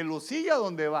cuerpo que lo sigue a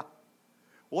donde va.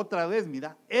 Otra vez,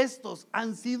 mira, estos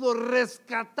han sido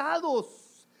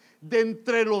rescatados de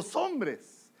entre los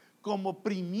hombres como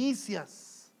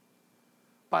primicias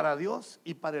para Dios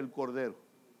y para el Cordero.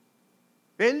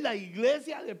 Es la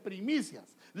iglesia de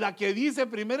primicias, la que dice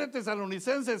 1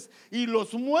 Tesalonicenses, y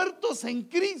los muertos en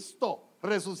Cristo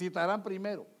resucitarán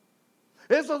primero.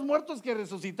 Esos muertos que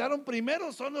resucitaron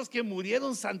primero son los que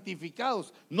murieron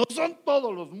santificados. No son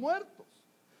todos los muertos,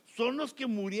 son los que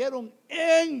murieron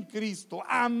en Cristo,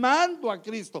 amando a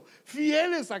Cristo,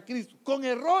 fieles a Cristo, con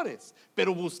errores,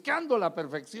 pero buscando la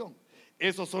perfección.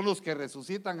 Esos son los que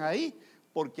resucitan ahí,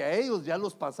 porque a ellos ya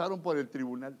los pasaron por el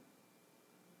tribunal.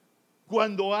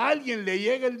 Cuando a alguien le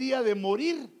llega el día de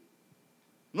morir,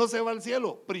 no se va al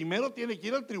cielo, primero tiene que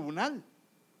ir al tribunal.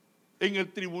 En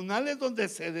el tribunal es donde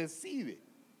se decide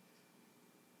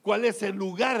cuál es el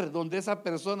lugar donde esa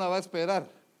persona va a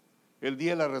esperar el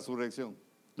día de la resurrección,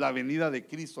 la venida de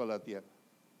Cristo a la tierra.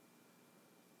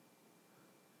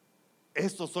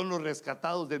 Estos son los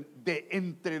rescatados de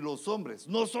entre los hombres.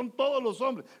 No son todos los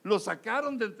hombres, los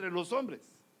sacaron de entre los hombres.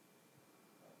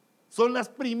 Son las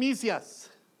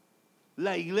primicias,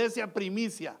 la iglesia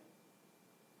primicia.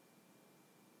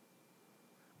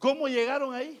 ¿Cómo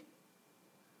llegaron ahí?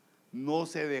 No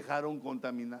se dejaron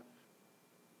contaminar.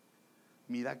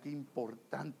 Mira qué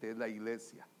importante es la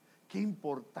iglesia, qué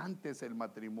importante es el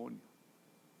matrimonio,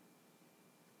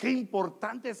 qué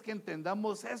importante es que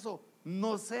entendamos eso.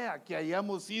 No sea que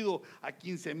hayamos ido a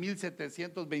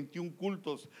 15,721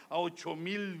 cultos, a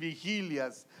 8,000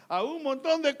 vigilias, a un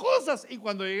montón de cosas, y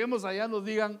cuando lleguemos allá nos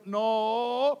digan,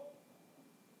 no,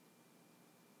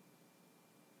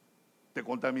 te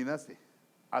contaminaste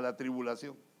a la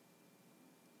tribulación.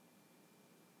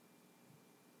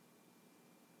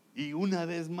 Y una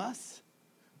vez más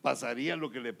pasaría lo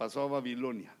que le pasó a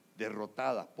Babilonia,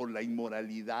 derrotada por la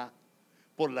inmoralidad,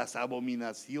 por las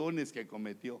abominaciones que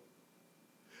cometió.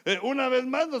 Una vez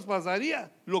más nos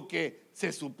pasaría lo que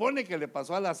se supone que le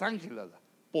pasó a las ángelas.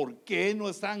 ¿Por qué no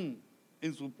están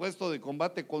en su puesto de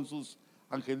combate con sus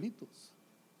angelitos?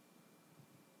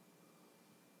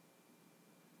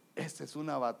 Esta es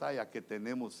una batalla que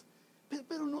tenemos.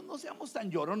 Pero no seamos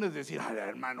tan llorones de decir, ay,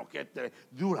 hermano, qué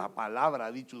dura palabra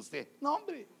ha dicho usted. No,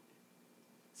 hombre,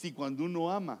 si cuando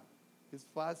uno ama es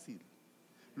fácil,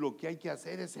 lo que hay que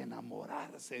hacer es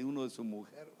enamorarse de uno de su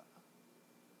mujer, ¿verdad?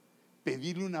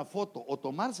 Pedirle una foto o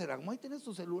tomársela, como ahí tenés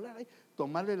tu celular, ahí,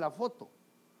 tomarle la foto.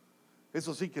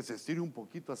 Eso sí, que se estire un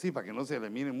poquito así para que no se le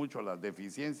miren mucho las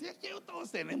deficiencias, que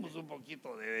todos tenemos un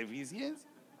poquito de deficiencia.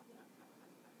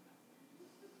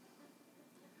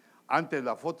 Antes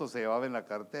la foto se llevaba en la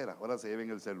cartera, ahora se lleva en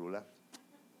el celular.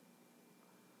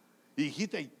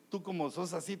 Hijita, y tú como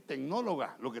sos así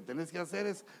tecnóloga, lo que tenés que hacer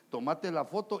es tomarte la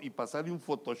foto y pasarle un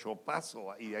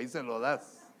photoshopazo y ahí se lo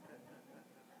das.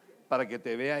 para que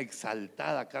te vea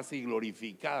exaltada, casi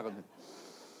glorificada.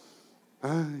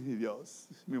 Ay, Dios,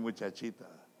 mi muchachita.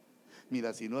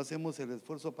 Mira, si no hacemos el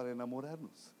esfuerzo para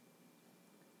enamorarnos,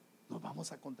 nos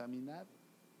vamos a contaminar.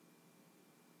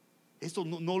 Esto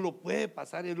no lo puede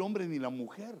pasar el hombre ni la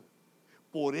mujer.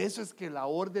 Por eso es que la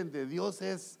orden de Dios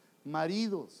es: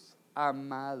 maridos,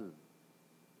 amad.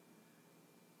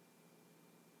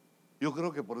 Yo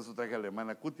creo que por eso traje a la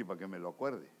hermana Cuti, para que me lo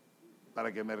acuerde,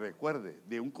 para que me recuerde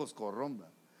de un coscorromba.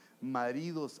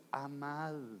 Maridos,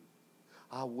 amad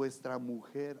a vuestra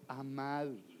mujer, amad.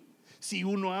 Si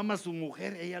uno ama a su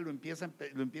mujer, ella lo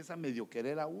empieza a medio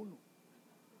querer a uno.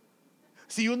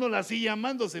 Si uno la sigue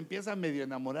amando, se empieza a medio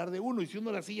enamorar de uno. Y si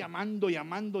uno la sigue amando y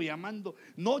amando y amando,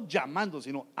 no llamando,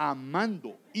 sino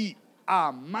amando y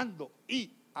amando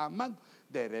y amando,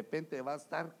 de repente va a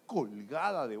estar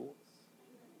colgada de vos.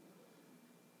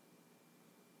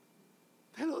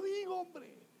 Te lo digo,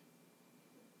 hombre.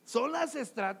 Son las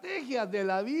estrategias de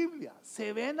la Biblia.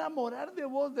 Se va a enamorar de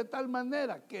vos de tal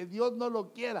manera que Dios no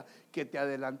lo quiera, que te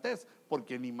adelantes,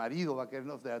 porque ni marido va a querer,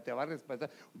 no, te va a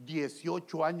respetar.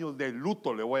 18 años de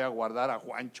luto le voy a guardar a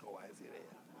Juancho, va a decir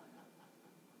ella.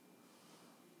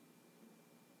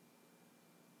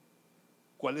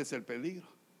 ¿Cuál es el peligro?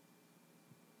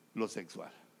 Lo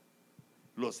sexual.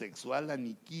 Lo sexual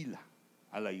aniquila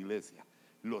a la iglesia.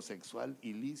 Lo sexual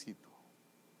ilícito.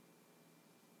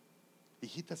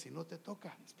 Hijita, si no te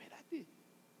toca, espérate.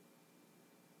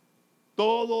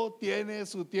 Todo tiene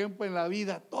su tiempo en la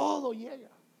vida, todo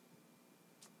llega.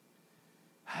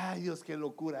 Ay, Dios, qué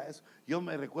locura eso. Yo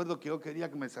me recuerdo que yo quería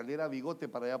que me saliera bigote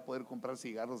para ya poder comprar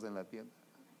cigarros en la tienda.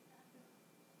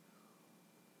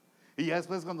 Y ya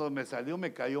después, cuando me salió,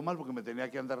 me cayó mal porque me tenía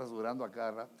que andar rasurando a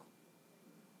cada rato.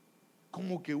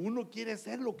 Como que uno quiere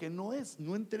ser lo que no es.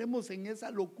 No entremos en esa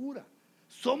locura.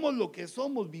 Somos lo que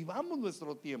somos, vivamos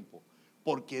nuestro tiempo.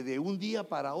 Porque de un día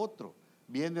para otro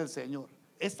viene el Señor.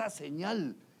 Esta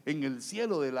señal en el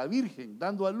cielo de la Virgen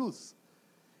dando a luz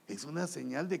es una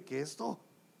señal de que esto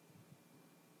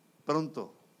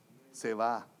pronto se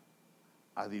va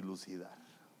a dilucidar.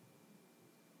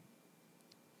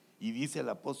 Y dice el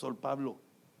apóstol Pablo: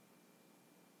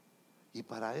 y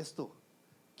para esto,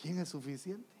 ¿quién es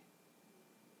suficiente?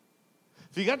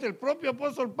 Fíjate, el propio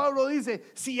apóstol Pablo dice: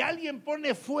 si alguien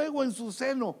pone fuego en su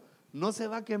seno, ¿no se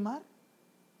va a quemar?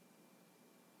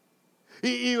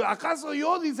 ¿Y acaso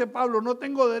yo, dice Pablo, no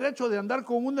tengo derecho de andar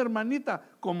con una hermanita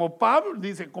como Pablo,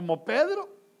 dice, como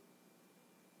Pedro?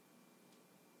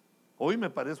 Hoy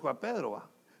me parezco a Pedro, ¿va?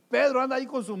 Pedro anda ahí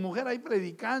con su mujer ahí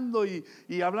predicando y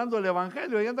hablando del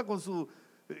evangelio, y anda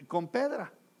con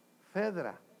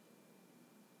Fedra.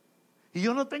 Y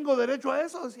yo no tengo derecho a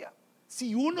eso, decía.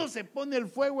 Si uno se pone el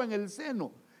fuego en el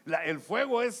seno, el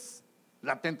fuego es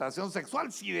la tentación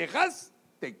sexual. Si dejas,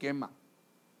 te quema.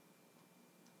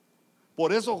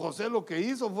 Por eso José lo que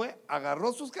hizo fue: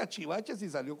 agarró sus cachivaches y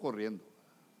salió corriendo.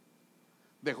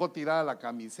 Dejó tirada la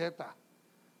camiseta,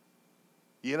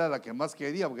 y era la que más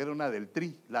quería porque era una del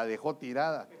Tri. La dejó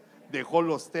tirada, dejó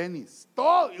los tenis,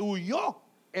 todo, huyó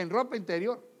en ropa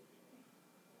interior.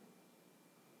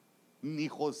 Ni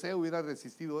José hubiera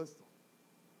resistido esto.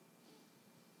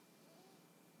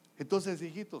 Entonces,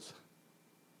 hijitos,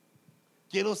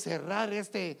 quiero cerrar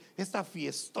esta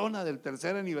fiestona del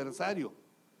tercer aniversario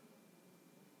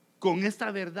con esta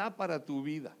verdad para tu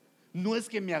vida. No es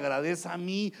que me agradezca a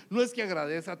mí, no es que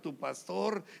agradezca a tu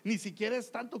pastor, ni siquiera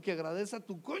es tanto que agradezca a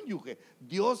tu cónyuge.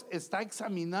 Dios está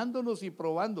examinándonos y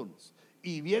probándonos,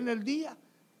 y viene el día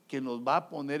que nos va a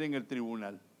poner en el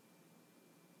tribunal.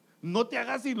 No te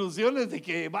hagas ilusiones de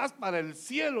que vas para el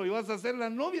cielo y vas a ser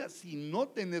la novia si no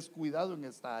tenés cuidado en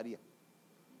esta área.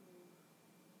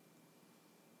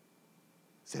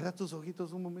 Cierra tus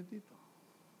ojitos un momentito.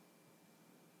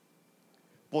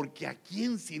 Porque ¿a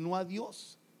quién sino a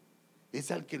Dios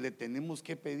es al que le tenemos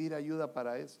que pedir ayuda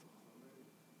para esto?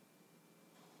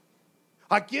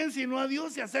 ¿A quién sino a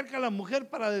Dios se acerca la mujer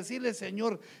para decirle: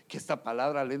 Señor, que esta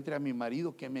palabra le entre a mi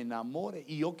marido, que me enamore,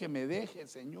 y yo que me deje,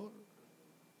 Señor?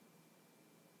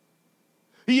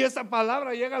 Y esa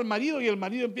palabra llega al marido, y el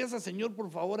marido empieza: Señor,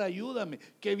 por favor, ayúdame.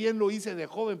 Qué bien lo hice de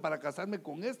joven para casarme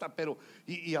con esta, pero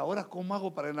 ¿y ahora cómo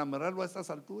hago para enamorarlo a estas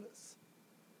alturas?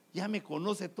 Ya me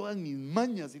conoce todas mis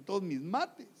mañas y todos mis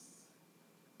mates.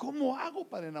 ¿Cómo hago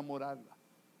para enamorarla?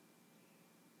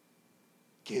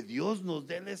 Que Dios nos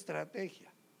dé la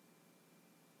estrategia.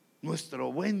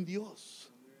 Nuestro buen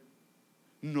Dios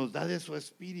nos da de su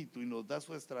espíritu y nos da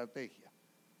su estrategia.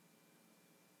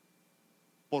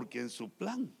 Porque en su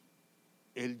plan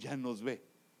Él ya nos ve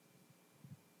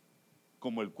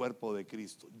como el cuerpo de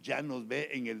Cristo. Ya nos ve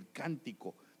en el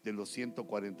cántico de los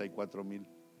 144,000.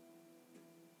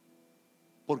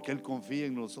 porque Él confía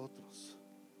en nosotros.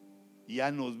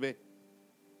 Ya nos ve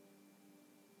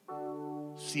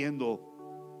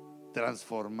siendo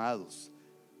transformados.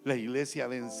 La iglesia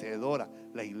vencedora,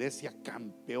 la iglesia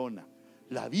campeona,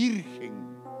 la Virgen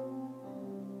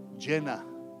llena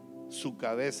su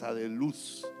cabeza de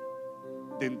luz,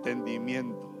 de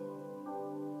entendimiento.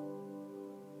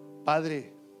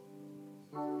 Padre,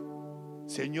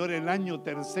 Señor, el año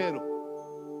tercero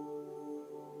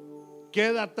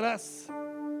queda atrás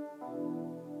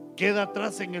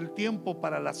en el tiempo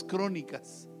para las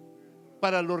crónicas,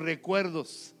 para los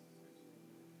recuerdos,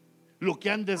 lo que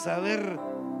han de saber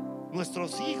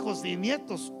nuestros hijos y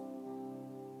nietos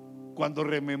cuando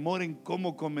rememoren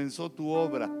cómo comenzó tu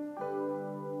obra.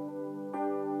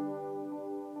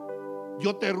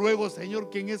 Yo te ruego, Señor,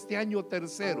 que en este año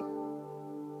tercero,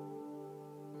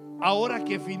 ahora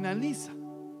que finaliza,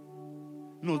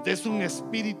 nos des un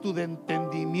espíritu de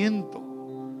entendimiento,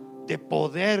 de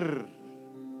poder,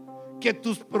 que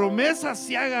tus promesas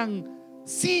se hagan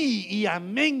sí y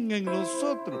amén en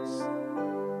nosotros,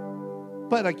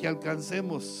 para que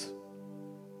alcancemos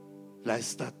la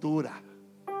estatura,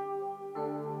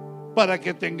 para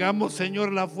que tengamos,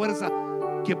 Señor, la fuerza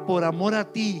que por amor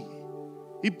a ti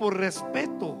y por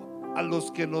respeto a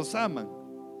los que nos aman,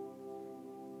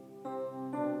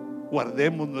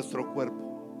 guardemos nuestro cuerpo,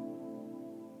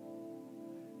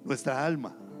 nuestra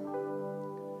alma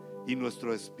y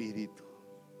nuestro espíritu.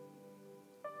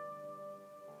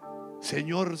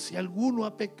 Señor, si alguno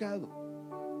ha pecado,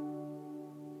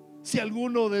 si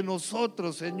alguno de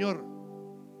nosotros, Señor,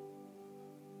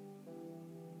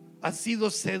 ha sido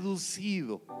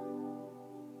seducido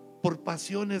por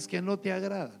pasiones que no te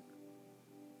agradan,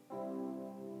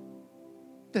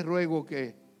 te ruego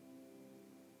que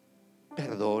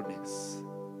perdones,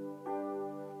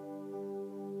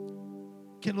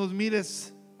 que nos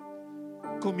mires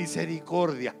con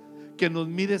misericordia, que nos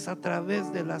mires a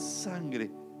través de la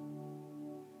sangre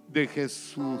de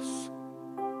Jesús.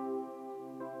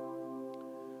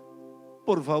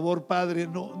 Por favor, Padre,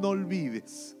 no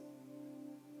olvides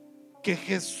que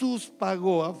Jesús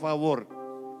pagó a favor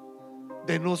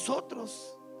de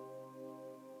nosotros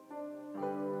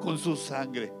con su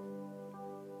sangre,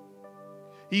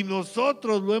 y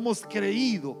nosotros lo hemos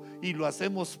creído y lo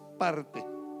hacemos parte.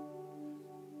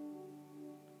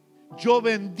 Yo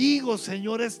bendigo,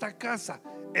 Señor, esta casa,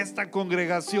 esta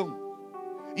congregación,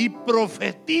 y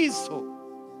profetizo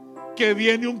que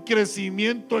viene un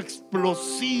crecimiento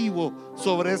explosivo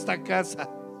sobre esta casa.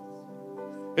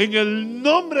 En el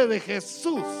nombre de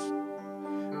Jesús,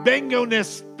 venga un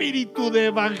espíritu de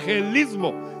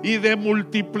evangelismo y de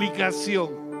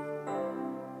multiplicación.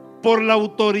 Por la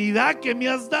autoridad que me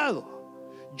has dado,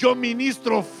 yo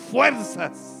ministro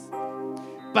fuerzas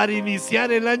para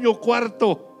iniciar el año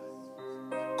cuarto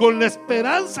con la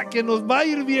esperanza que nos va a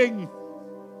ir bien,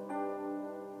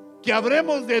 que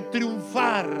habremos de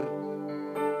triunfar,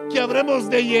 que habremos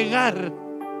de llegar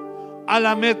a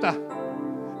la meta.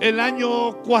 El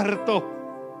año cuarto,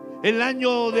 el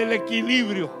año del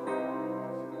equilibrio,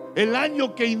 el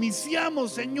año que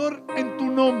iniciamos, Señor, en tu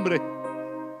nombre,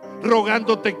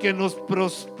 rogándote que nos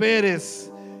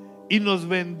prosperes y nos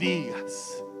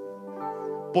bendigas.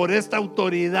 Por esta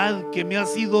autoridad que me ha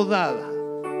sido dada,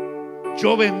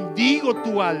 yo bendigo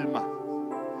tu alma,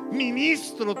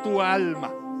 ministro tu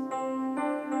alma,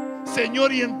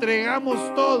 Señor, y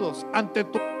entregamos todos ante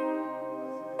tu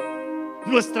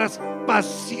nuestras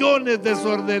pasiones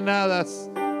desordenadas.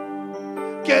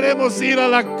 Queremos ir a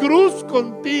la cruz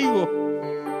contigo,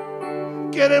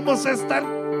 queremos estar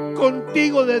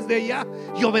contigo desde ya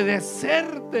y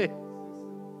obedecerte.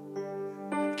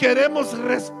 Queremos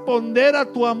responder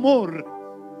a tu amor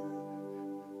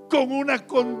con una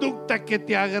conducta que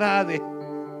te agrade,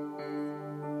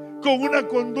 con una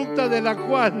conducta de la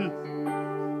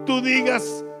cual tú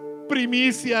digas: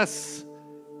 primicias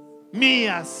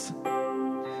mías,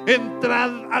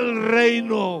 entrad al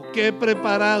reino que he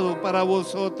preparado para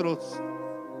vosotros.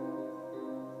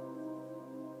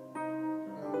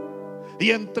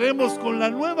 Y entremos con la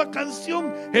nueva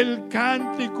canción, el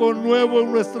cántico nuevo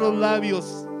en nuestros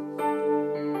labios.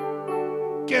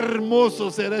 Qué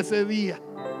hermoso será ese día.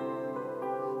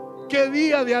 Qué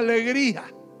día de alegría,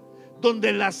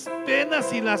 donde las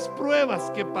penas y las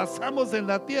pruebas que pasamos en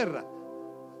la tierra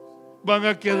van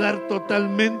a quedar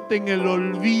totalmente en el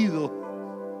olvido,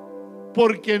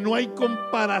 porque no hay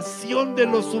comparación de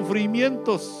los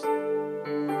sufrimientos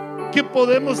que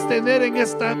podemos tener en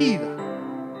esta vida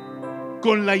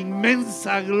con la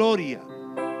inmensa gloria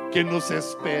que nos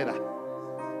espera.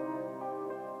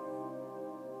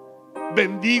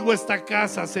 Bendigo esta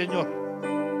casa, Señor.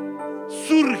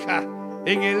 Surja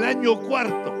en el año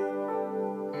cuarto,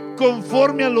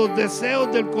 conforme a los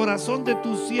deseos del corazón de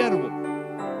tu siervo,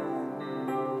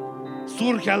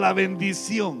 surja la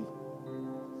bendición,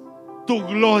 tu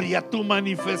gloria, tu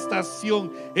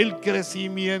manifestación, el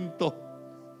crecimiento,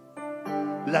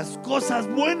 las cosas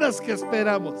buenas que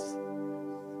esperamos,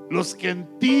 los que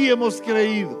en ti hemos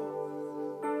creído,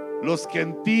 los que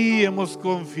en ti hemos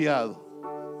confiado.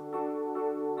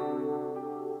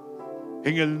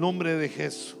 En el nombre de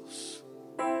Jesús,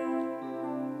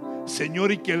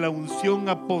 Señor, y que la unción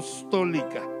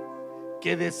apostólica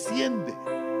que desciende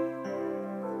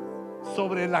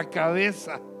sobre la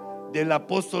cabeza del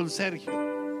apóstol Sergio,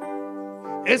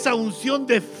 esa unción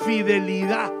de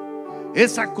fidelidad,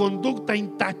 esa conducta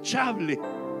intachable,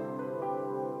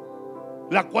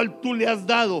 la cual tú le has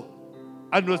dado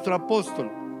a nuestro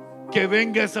apóstol, que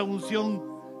venga esa unción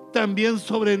también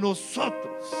sobre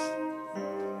nosotros,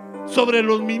 sobre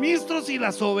los ministros y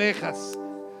las ovejas,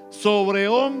 sobre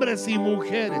hombres y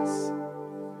mujeres,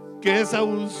 que esa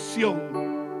unción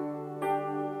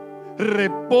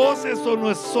repose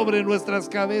sobre nuestras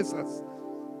cabezas,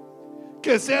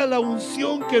 que sea la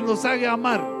unción que nos haga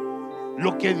amar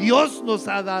lo que Dios nos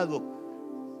ha dado,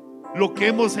 lo que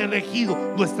hemos elegido,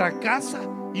 nuestra casa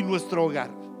y nuestro hogar.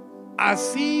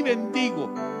 Así bendigo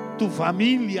tu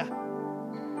familia,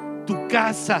 tu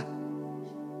casa,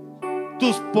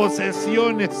 tus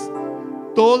posesiones,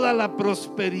 toda la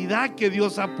prosperidad que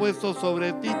Dios ha puesto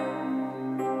sobre ti.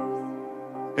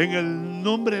 En el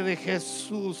nombre de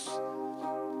Jesús,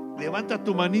 levanta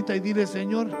tu manita y dile: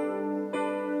 Señor,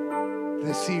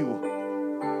 recibo.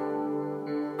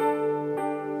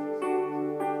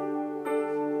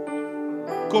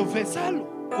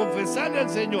 Confesale al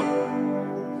Señor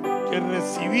que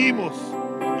recibimos.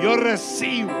 Yo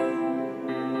recibo.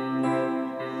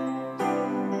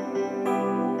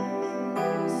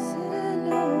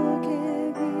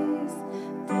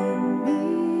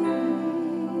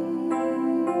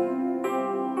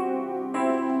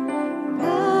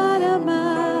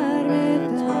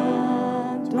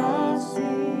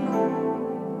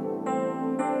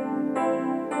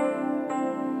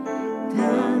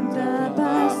 Tanta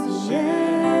paz llena